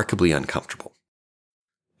remarkably uncomfortable.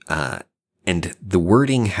 And the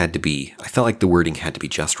wording I felt like the wording had to be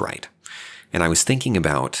just right. And I was thinking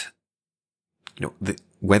about,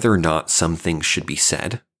 whether or not some things should be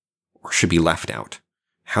said or should be left out.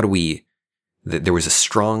 How do there was a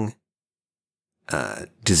strong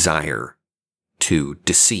desire to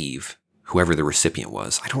deceive whoever the recipient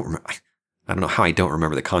was. I don't know how I don't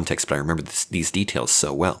remember the context, but I remember these details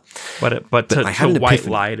so well. But to white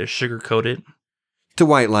lie, to sugarcoat it. To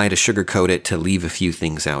white lie, to sugarcoat it, to leave a few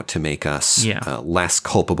things out to make us less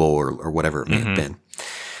culpable or whatever it may have been.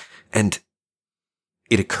 And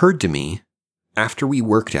it occurred to me after we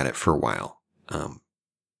worked at it for a while,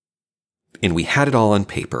 and we had it all on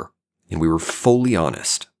paper, and we were fully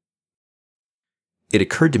honest. It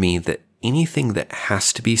occurred to me that anything that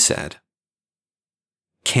has to be said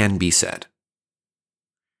can be said.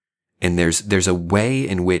 And there's a way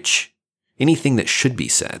in which anything that should be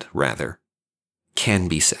said, rather, can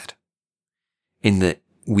be said. In that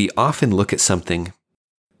we often look at something,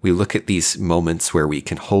 we look at these moments where we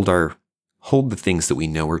can hold the things that we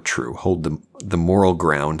know are true, hold the moral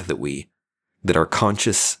ground that our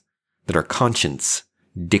conscience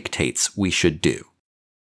dictates we should do.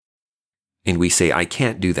 And we say, I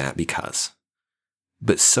can't do that because.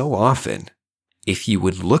 But so often, if you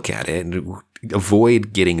would look at it and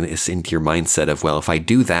avoid getting this into your mindset of, well, if I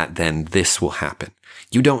do that, then this will happen.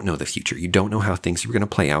 You don't know the future. You don't know how things are going to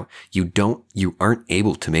play out. You aren't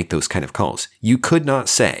able to make those kind of calls. You could not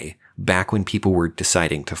say, back when people were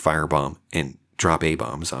deciding to firebomb and drop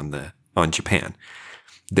A-bombs on Japan,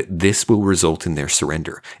 that this will result in their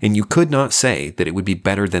surrender. And you could not say that it would be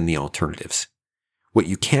better than the alternatives. What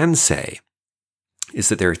you can say is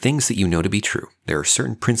that there are things that you know to be true. There are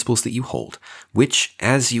certain principles that you hold, which,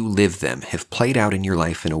 as you live them, have played out in your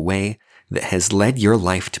life in a way that has led your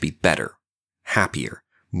life to be better, happier,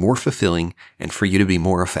 more fulfilling, and for you to be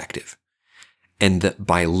more effective. And that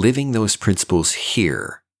by living those principles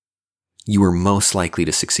here, you are most likely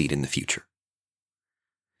to succeed in the future.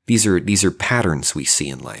 These are patterns we see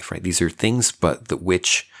in life, right? These are things, but that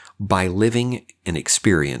which, by living an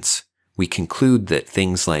experience, we conclude that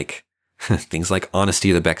things like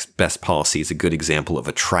honesty of the best policy is a good example of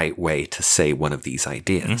a trite way to say one of these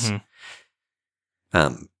ideas.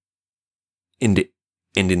 And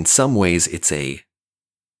in some ways,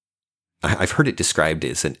 I've heard it described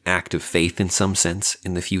as an act of faith in some sense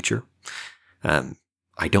in the future.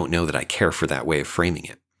 I don't know that I care for that way of framing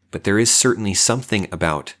it, but there is certainly something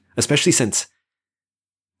about, especially since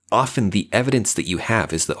often the evidence that you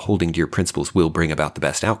have is that holding to your principles will bring about the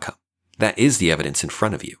best outcome. That is the evidence in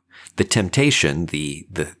front of you. The temptation, the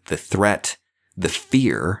threat, the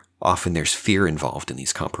fear, often there's fear involved in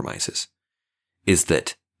these compromises, is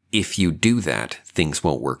that if you do that, things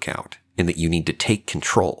won't work out, and that you need to take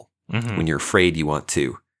control. When you're afraid, you want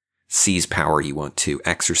to seize power, you want to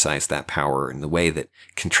exercise that power in the way that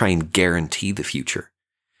can try and guarantee the future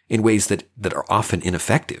in ways that are often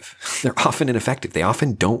ineffective. They're often ineffective. They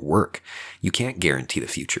often don't work. You can't guarantee the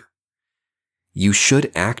future. You should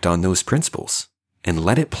act on those principles and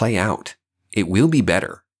let it play out. It will be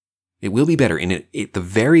better. It will be better. And at the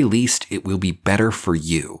very least, it will be better for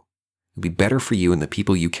you. It'll be better for you and the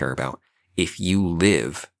people you care about if you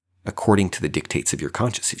live according to the dictates of your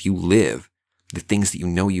conscience. If you live the things that you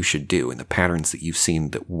know you should do and the patterns that you've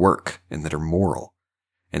seen that work and that are moral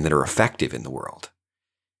and that are effective in the world.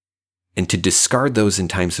 And to discard those in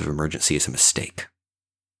times of emergency is a mistake.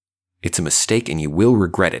 It's a mistake and you will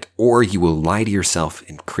regret it, or you will lie to yourself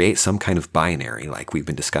and create some kind of binary like we've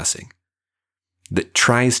been discussing that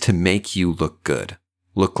tries to make you look good,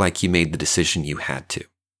 look like you made the decision you had to,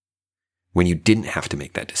 when you didn't have to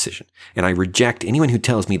make that decision. And I reject anyone who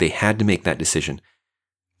tells me they had to make that decision,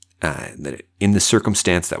 that in the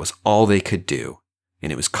circumstance that was all they could do,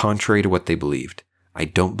 and it was contrary to what they believed. I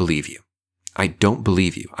don't believe you. I don't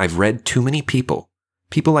believe you. I've read too many people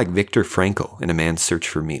like Viktor Frankl in A Man's Search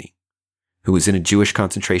for Meaning, who was in a Jewish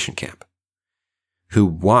concentration camp, who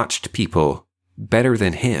watched people better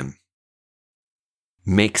than him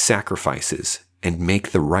make sacrifices and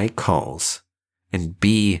make the right calls and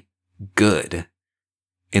be good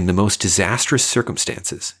in the most disastrous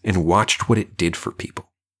circumstances, and watched what it did for people.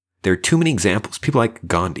 There are too many examples. People like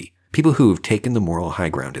Gandhi, people who have taken the moral high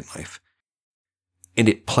ground in life, and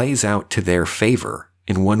it plays out to their favor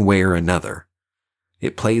in one way or another.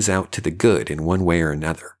 It plays out to the good in one way or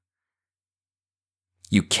another.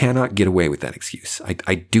 You cannot get away with that excuse.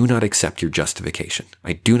 I do not accept your justification.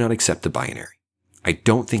 I do not accept the binary. I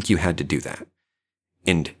don't think you had to do that.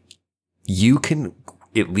 And you can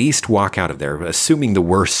at least walk out of there, assuming the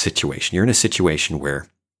worst situation. You're in a situation where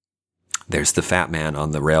there's the fat man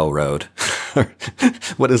on the railroad.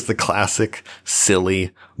 What is the classic,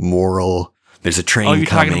 silly, moral? There's a train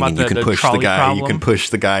coming and you can push the guy. Problem? You can push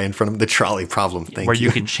the guy in front of him. The trolley problem. Where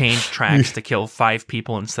you can change tracks to kill 5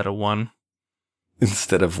 people instead of 1.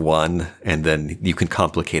 Instead of 1, and then you can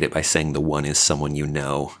complicate it by saying the 1 is someone you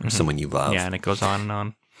know or someone you love. Yeah, and it goes on and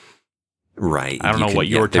on. Right. I don't know what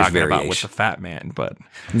you were talking about with the fat man, but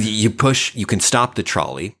you can stop the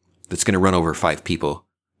trolley that's going to run over 5 people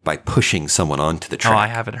by pushing someone onto the track. Oh, I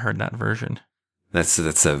haven't heard that version. That's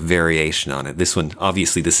a variation on it. This one,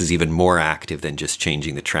 obviously, this is even more active than just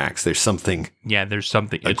changing the tracks. There's something. Yeah, there's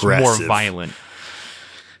something. Aggressive. It's more violent.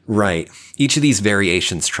 Right. Each of these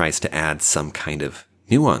variations tries to add some kind of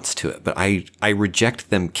nuance to it, but I reject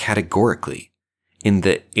them categorically in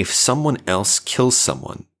that if someone else kills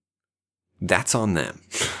someone, that's on them,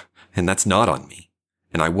 and that's not on me.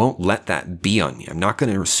 And I won't let that be on me. I'm not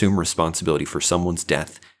going to assume responsibility for someone's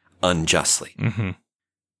death unjustly. Mm-hmm.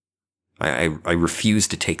 I refuse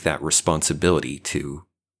to take that responsibility to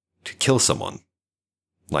kill someone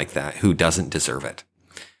like that who doesn't deserve it.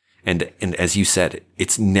 And as you said,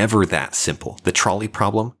 it's never that simple. The trolley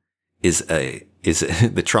problem is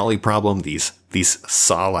the trolley problem. These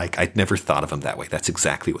Saw-like, I'd never thought of them that way. That's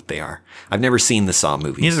exactly what they are. I've never seen the Saw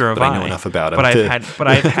movies. Neither have I know enough about them.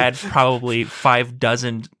 I've had probably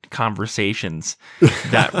 6 conversations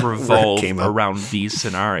that revolve around these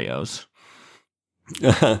scenarios.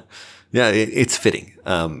 Yeah, it's fitting.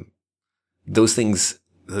 Those things,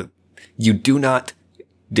 you do not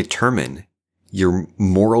determine your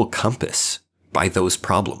moral compass by those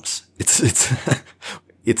problems.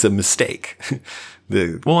 It's a mistake.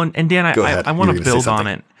 And Dan, I want to build on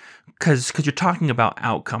it because you're talking about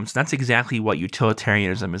outcomes. That's exactly what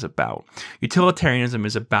utilitarianism is about. Utilitarianism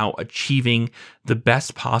is about achieving the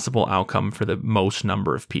best possible outcome for the most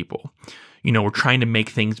number of people. We're trying to make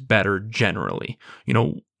things better generally.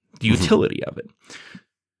 The utility of it.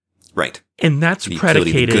 Right. And that's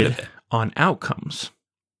predicated on outcomes.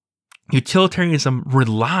 Utilitarianism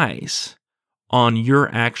relies on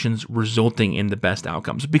your actions resulting in the best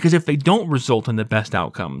outcomes. Because if they don't result in the best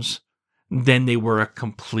outcomes, then they were a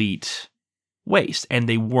complete waste and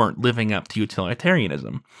they weren't living up to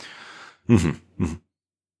utilitarianism. Mm-hmm. Mm-hmm.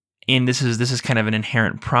 And this is kind of an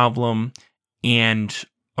inherent problem, and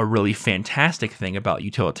a really fantastic thing about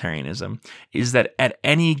utilitarianism is that at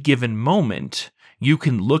any given moment, you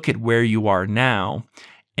can look at where you are now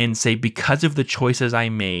and say, because of the choices I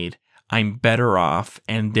made, I'm better off,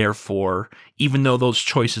 and therefore, even though those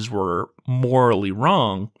choices were morally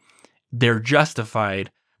wrong, they're justified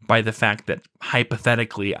by the fact that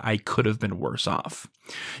hypothetically I could have been worse off.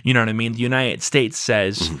 You know what I mean? The United States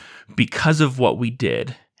says, because of what we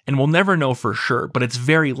did, and we'll never know for sure, but it's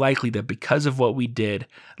very likely that because of what we did,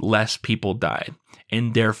 less people died,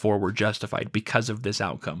 and therefore we're justified because of this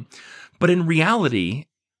outcome. But in reality,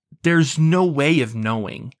 there's no way of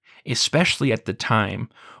knowing, especially at the time,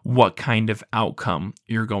 what kind of outcome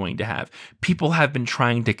you're going to have. People have been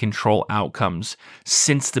trying to control outcomes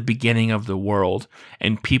since the beginning of the world,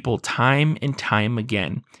 and people time and time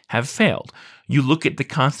again have failed. You look at the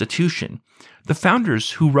Constitution. The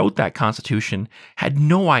founders who wrote that Constitution had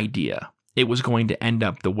no idea it was going to end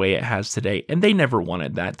up the way it has today, and they never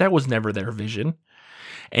wanted that. That was never their vision.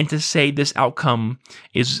 And to say this outcome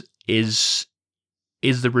is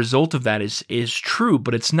the result of that is true,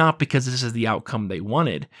 but it's not because this is the outcome they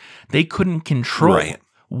wanted. They couldn't control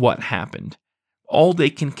what happened. All they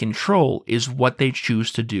can control is what they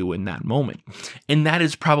choose to do in that moment. And that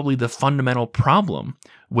is probably the fundamental problem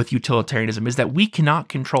with utilitarianism, is that we cannot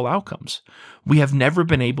control outcomes. We have never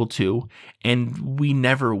been able to, and we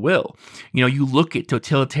never will. You look at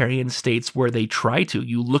totalitarian states where they try to.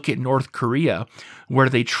 You look at North Korea, where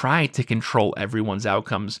they try to control everyone's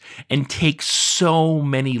outcomes and take so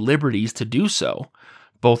many liberties to do so,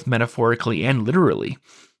 both metaphorically and literally.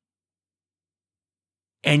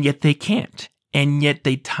 And yet they can't. And yet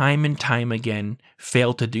they time and time again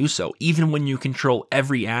fail to do so. Even when you control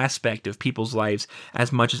every aspect of people's lives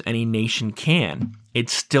as much as any nation can,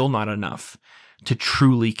 it's still not enough to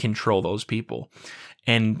truly control those people.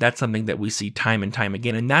 And that's something that we see time and time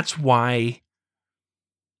again. And that's why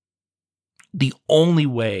the only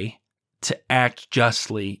way to act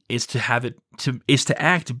justly is to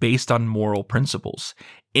act based on moral principles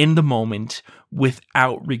in the moment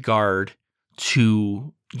without regard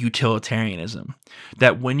to utilitarianism.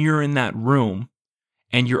 That when you're in that room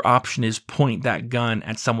and your option is point that gun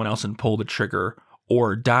at someone else and pull the trigger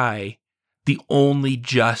or die, the only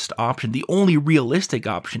just option, the only realistic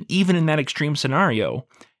option, even in that extreme scenario,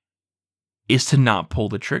 is to not pull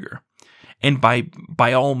the trigger. And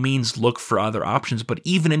by all means, look for other options. But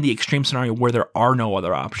even in the extreme scenario where there are no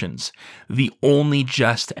other options, the only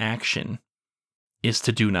just action is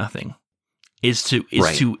to do nothing. Is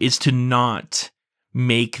to not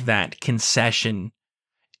make that concession.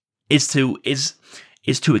 Is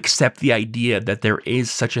to accept the idea that there is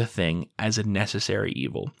such a thing as a necessary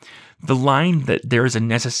evil. The line that there is a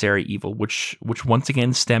necessary evil, which once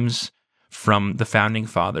again stems from the founding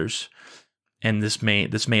fathers. And this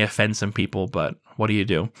may offend some people, but what do you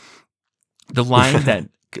do? The line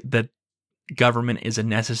that government is a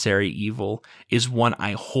necessary evil is one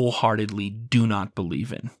I wholeheartedly do not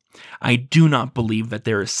believe in. I do not believe that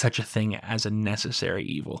there is such a thing as a necessary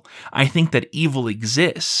evil. I think that evil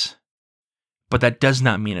exists, but that does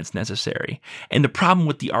not mean it's necessary. And the problem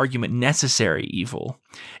with the argument necessary evil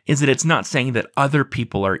is that it's not saying that other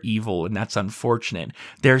people are evil and that's unfortunate.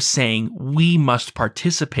 They're saying we must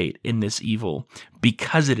participate in this evil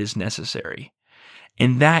because it is necessary.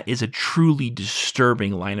 And that is a truly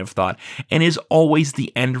disturbing line of thought and is always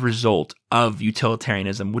the end result of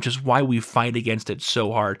utilitarianism, which is why we fight against it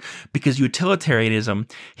so hard. Because utilitarianism,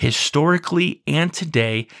 historically and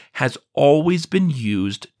today, has always been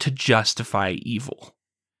used to justify evil.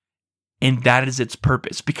 And that is its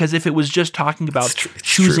purpose. Because if it was just talking about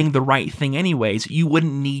choosing the right thing anyways, you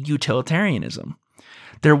wouldn't need utilitarianism.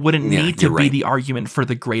 There wouldn't need to be the argument for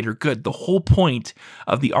the greater good. The whole point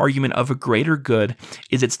of the argument of a greater good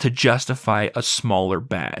is it's to justify a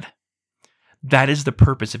bad. That is the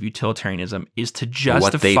purpose of utilitarianism, is to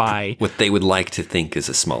justify what they would like to think is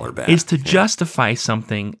a smaller bad. Is to justify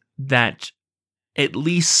something that at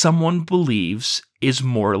least someone believes is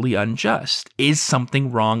morally unjust, is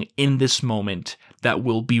something wrong in this moment that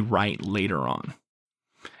will be right later on.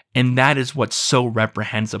 And that is what's so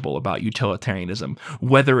reprehensible about utilitarianism.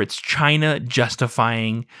 Whether it's China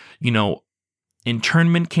justifying,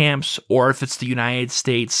 internment camps, or if it's the United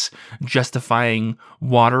States justifying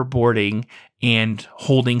waterboarding and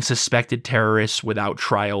holding suspected terrorists without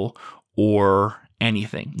trial or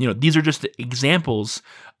anything. These are just examples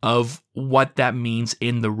of what that means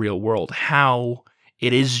in the real world, how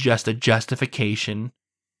it is just a justification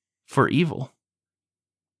for evil.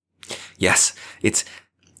 Yes, it's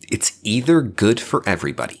either good for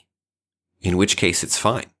everybody, in which case it's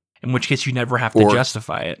fine. In which case you never have to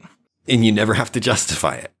justify it. And you never have to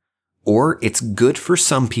justify it. Or it's good for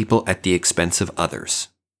some people at the expense of others,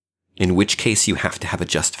 in which case you have to have a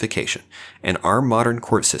justification. And our modern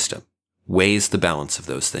court system weighs the balance of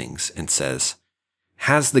those things and says,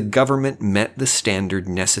 has the government met the standard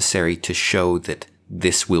necessary to show that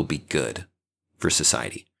this will be good for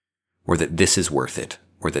society, or that this is worth it,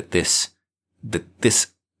 or that this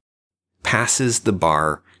passes the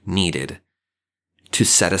bar needed to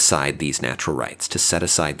set aside these natural rights, to set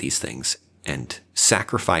aside these things, and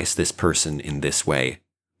sacrifice this person in this way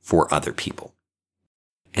for other people.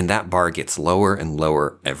 And that bar gets lower and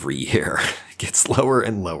lower every year. It gets lower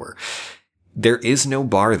and lower. There is no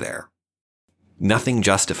bar there. Nothing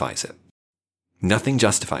justifies it. Nothing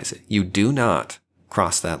justifies it. You do not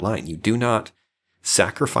cross that line. You do not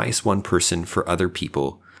sacrifice one person for other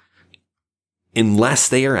people unless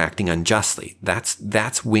they are acting unjustly.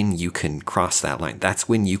 That's when you can cross that line. That's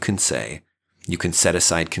when you can say, you can set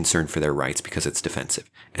aside concern for their rights because it's defensive.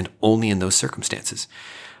 And only in those circumstances.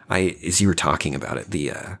 As you were talking about it,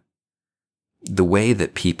 the way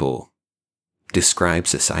that people describe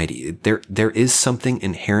society, there is something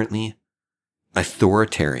inherently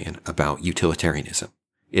authoritarian about utilitarianism.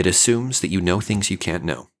 It assumes that you know things you can't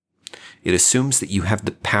know. It assumes that you have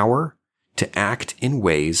the power to act in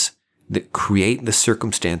ways that create the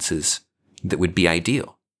circumstances that would be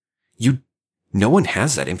ideal. No one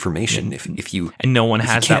has that information. And no one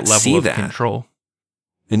has that level of control.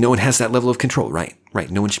 And no one has that level of control, right? Right.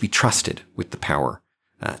 No one should be trusted with the power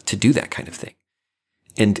to do that kind of thing.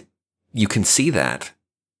 And you can see that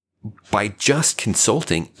by just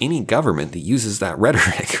consulting any government that uses that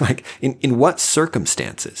rhetoric. Like, in what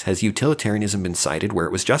circumstances has utilitarianism been cited where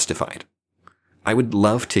it was justified? I would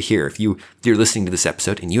love to hear, if you're listening to this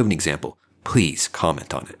episode and you have an example, please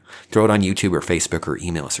comment on it. Throw it on YouTube or Facebook or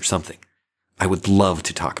email us or something. I would love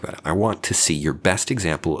to talk about it. I want to see your best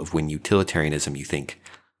example of when utilitarianism, you think,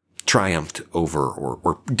 triumphed over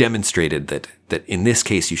or demonstrated that in this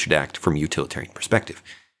case you should act from a utilitarian perspective.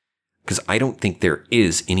 Because I don't think there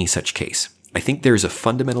is any such case. I think there's a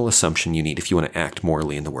fundamental assumption you need if you want to act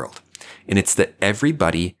morally in the world. And it's that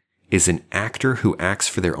everybody is an actor who acts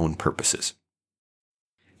for their own purposes.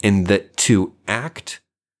 And that to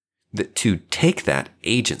take that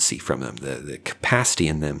agency from them, the capacity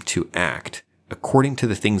in them to act according to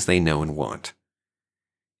the things they know and want,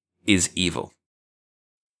 is evil,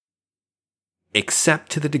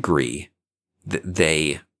 except to the degree that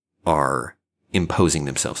they are imposing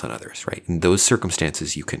themselves on others, right? In those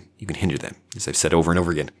circumstances, you can hinder them. As I've said over and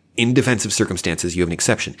over again, in defensive circumstances, you have an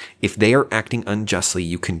exception. If they are acting unjustly,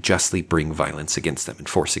 you can justly bring violence against them and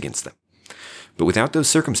force against them. But without those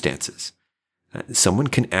circumstances, someone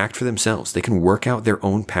can act for themselves. They can work out their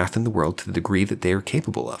own path in the world to the degree that they are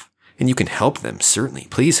capable of. And you can help them, certainly.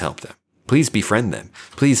 Please help them. Please befriend them.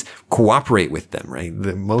 Please cooperate with them, right?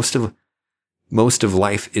 Most of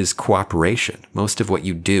life is cooperation. Most of what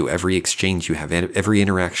you do, every exchange you have, every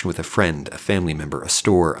interaction with a friend, a family member, a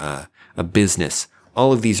store, a business,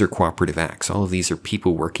 all of these are cooperative acts. All of these are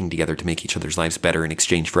people working together to make each other's lives better in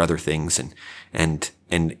exchange for other things and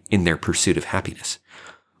in their pursuit of happiness.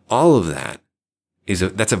 All of that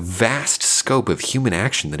that's a vast scope of human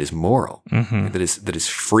action that is moral, that is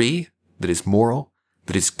free, that is moral,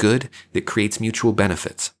 that is good, that creates mutual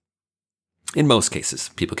benefits. In most cases,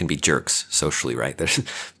 people can be jerks socially, right?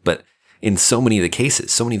 But in so many of the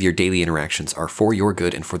cases, so many of your daily interactions are for your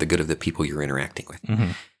good and for the good of the people you're interacting with.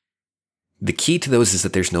 Mm-hmm. The key to those is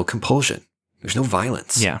that there's no compulsion. There's no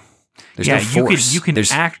violence. Yeah. There's no force. You can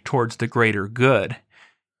act towards the greater good.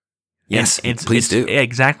 Yes, please do.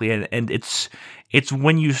 Exactly. And it's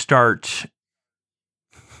when you start...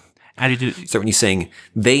 So when you're saying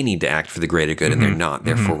they need to act for the greater good and they're not,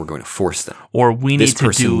 therefore we're going to force them. Or we need to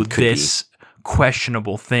do this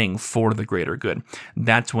questionable thing for the greater good.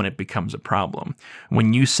 That's when it becomes a problem.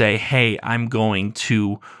 When you say, hey, I'm going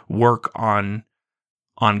to work on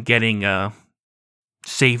getting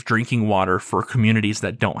safe drinking water for communities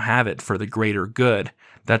that don't have it for the greater good,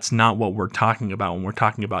 that's not what we're talking about when we're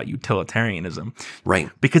talking about utilitarianism.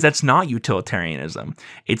 Right. Because that's not utilitarianism.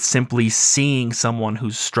 It's simply seeing someone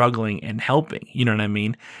who's struggling and helping. You know what I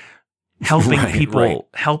mean? Helping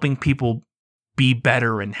people be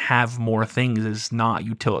better and have more things is not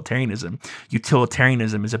utilitarianism.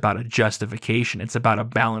 Utilitarianism is about a justification. It's about a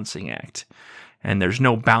balancing act. And there's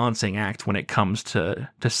no balancing act when it comes to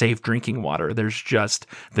safe drinking water. There's just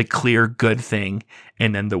the clear good thing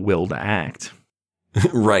and then the will to act.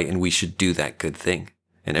 Right, and we should do that good thing.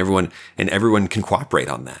 And everyone can cooperate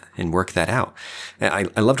on that and work that out. I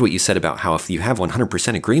loved what you said about how if you have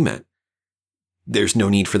 100% agreement, there's no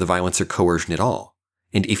need for the violence or coercion at all.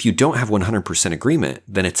 And if you don't have 100% agreement,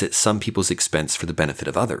 then it's at some people's expense for the benefit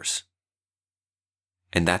of others.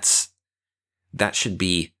 And that should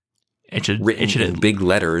be written in big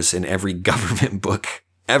letters in every government book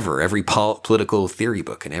ever, every political theory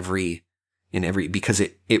book, and every because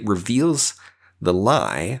it reveals the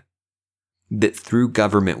lie that through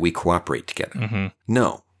government we cooperate together. Mm-hmm.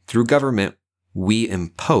 No, through government we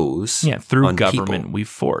impose. Yeah, through on government people. we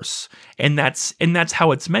force, and that's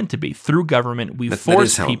how it's meant to be. Through government we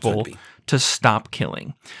force people to stop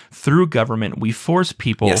killing. Through government we force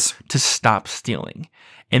people to stop stealing.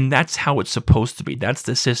 And that's how it's supposed to be. That's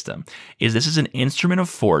the system. This is an instrument of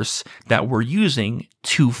force that we're using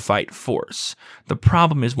to fight force. The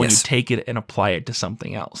problem is when you take it and apply it to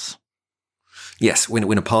something else. Yes,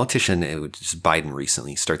 when a politician, it was Biden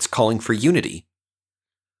recently, starts calling for unity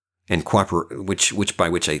and which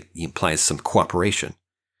he implies some cooperation,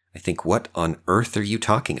 I think, what on earth are you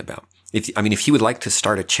talking about? If he would like to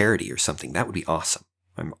start a charity or something, that would be awesome.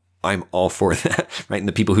 I'm all for that, right? And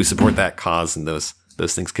the people who support that cause and those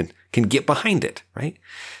things can get behind it, right?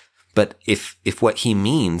 But if what he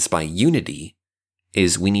means by unity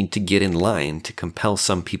is we need to get in line to compel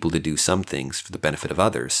some people to do some things for the benefit of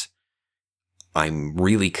others, I'm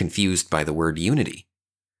really confused by the word unity.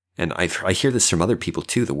 And I hear this from other people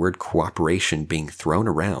too, the word cooperation being thrown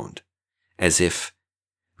around as if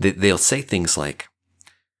they'll say things like,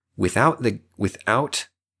 without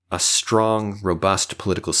a strong, robust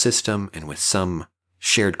political system and with some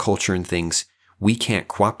shared culture and things, we can't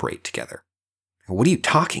cooperate together. What are you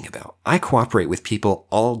talking about? I cooperate with people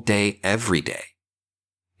all day, every day.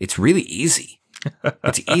 It's really easy.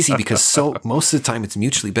 It's easy because most of the time it's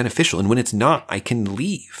mutually beneficial. And when it's not, I can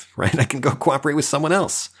leave, right? I can go cooperate with someone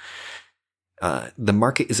else. The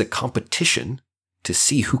market is a competition to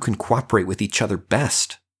see who can cooperate with each other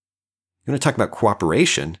best. You want to talk about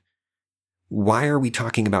cooperation? Why are we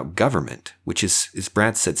talking about government, which is, as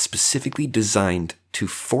Brad said, specifically designed to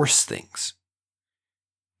force things?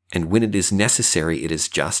 And when it is necessary, it is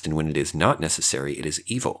just, and when it is not necessary, it is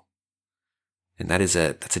evil. And that's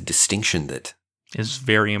a distinction that is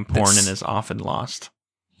very important and is often lost.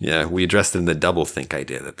 Yeah, we addressed in the doublethink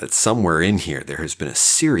idea that somewhere in here there has been a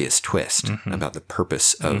serious twist about the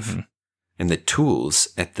purpose of and the tools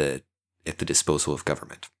at the disposal of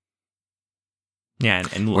government. Yeah,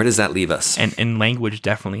 and where does that leave us? And language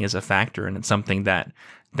definitely is a factor, and it's something that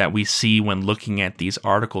we see when looking at these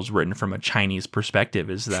articles written from a Chinese perspective,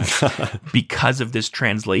 is that because of this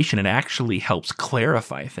translation, it actually helps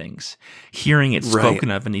clarify things. Hearing it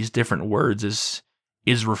spoken of in these different words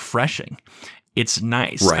is refreshing. It's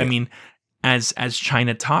nice. Right. I mean, as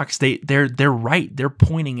China talks, they're right. They're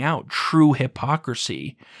pointing out true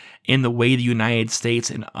hypocrisy in the way the United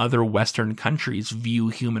States and other Western countries view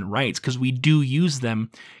human rights, because we do use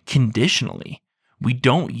them conditionally. We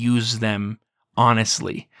don't use them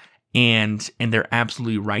honestly. And they're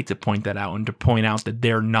absolutely right to point that out, and to point out that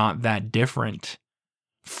they're not that different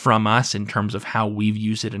from us in terms of how we've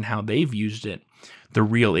used it and how they've used it. The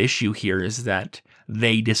real issue here is that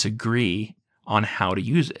they disagree on how to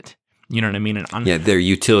use it. You know what I mean? Their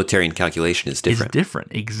utilitarian calculation is different. It's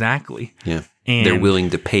different, exactly. Yeah. And they're willing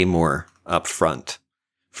to pay more upfront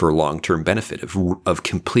for long-term benefit of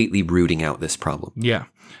completely rooting out this problem. Yeah.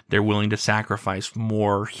 They're willing to sacrifice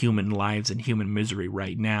more human lives and human misery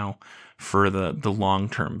right now for the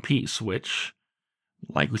long-term peace, which,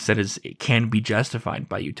 like we said, it can be justified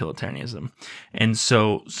by utilitarianism. And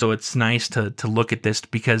so it's nice to look at this,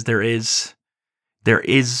 because there is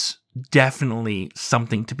definitely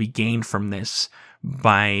something to be gained from this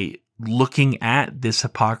by looking at this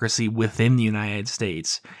hypocrisy within the United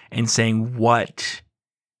States and saying, what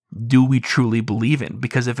do we truly believe in?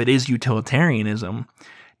 Because if it is utilitarianism,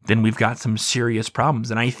 then we've got some serious problems.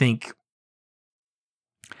 And I think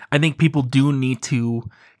people do need to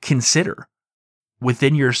consider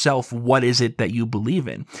within yourself, what is it that you believe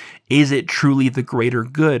in? Is it truly the greater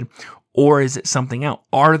good? Or is it something else?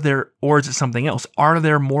 Is it something else? Are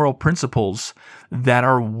there moral principles that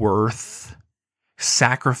are worth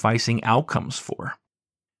sacrificing outcomes for?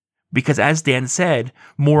 Because as Dan said,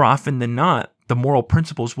 more often than not, the moral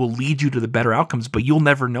principles will lead you to the better outcomes, but you'll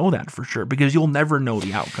never know that for sure, because you'll never know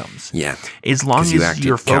the outcomes. Yeah. As long as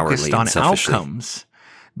you're focused on outcomes,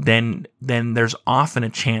 then there's often a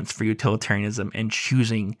chance for utilitarianism and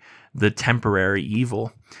choosing the temporary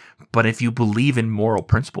evil. But if you believe in moral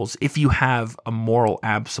principles, if you have a moral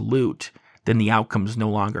absolute, then the outcomes no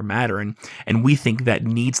longer matter. And we think that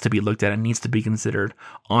needs to be looked at and needs to be considered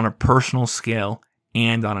on a personal scale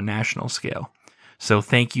and on a national scale. So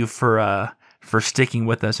thank you for sticking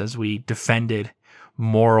with us as we defended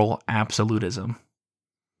moral absolutism.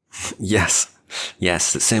 Yes.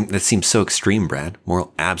 That seems so extreme, Brad.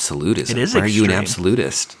 Moral absolutism. It is Why extreme. Are you an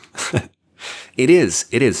absolutist? It is.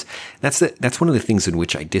 That's one of the things in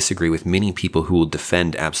which I disagree with many people who will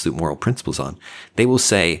defend absolute moral principles on. They will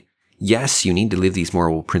say, yes, you need to live these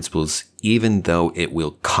moral principles even though it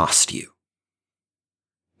will cost you.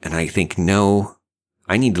 And I think, no,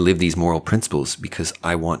 I need to live these moral principles because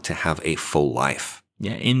I want to have a full life.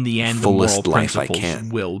 Yeah, in the end, Fullest the moral life I principles can.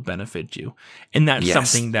 will benefit you. And that's Yes.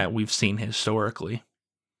 something that we've seen historically.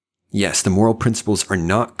 Yes, the moral principles are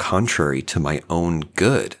not contrary to my own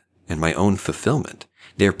good and my own fulfillment.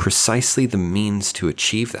 They're precisely the means to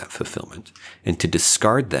achieve that fulfillment. And to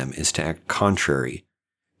discard them is to act contrary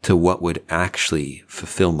to what would actually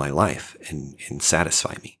fulfill my life and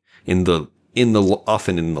satisfy me.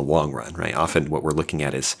 Often in the long run, right? Often what we're looking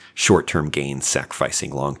at is short-term gains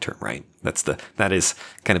sacrificing long-term, right? That is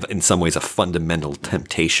kind of in some ways a fundamental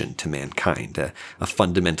temptation to mankind, a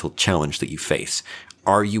fundamental challenge that you face.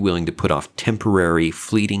 Are you willing to put off temporary,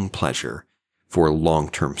 fleeting pleasure for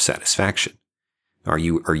long-term satisfaction? Are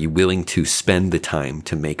you willing to spend the time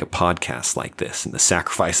to make a podcast like this and the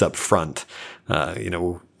sacrifice up front,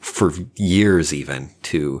 for years even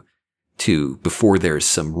to before there's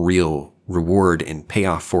some real reward and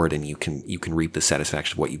payoff for it and you can reap the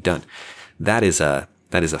satisfaction of what you've done? That is a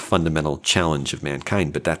fundamental challenge of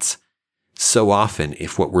mankind, but that's so often,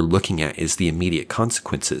 if what we're looking at is the immediate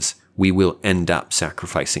consequences, we will end up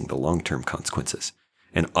sacrificing the long-term consequences.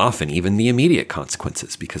 And often even the immediate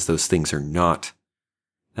consequences, because those things are not,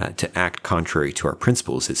 to act contrary to our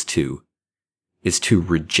principles is to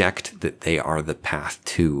reject that they are the path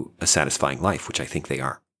to a satisfying life, which I think they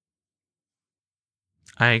are.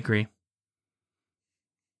 I agree.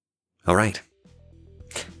 All right.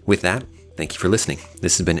 With that, thank you for listening.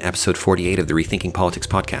 This has been episode 48 of the Rethinking Politics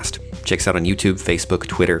podcast. Check us out on YouTube, Facebook,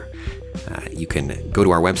 Twitter. You can go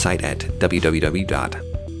to our website at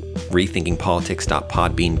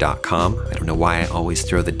www.rethinkingpolitics.podbean.com. I don't know why I always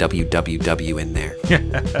throw the www in there.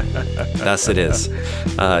 Thus it is.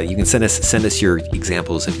 You can send us your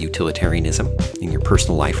examples of utilitarianism in your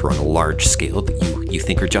personal life or on a large scale that you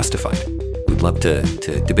think are justified. We'd love to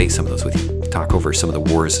debate some of those with you. Talk over some of the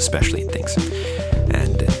wars especially and things.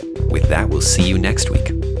 And with that, we'll see you next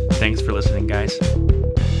week. Thanks for listening, guys.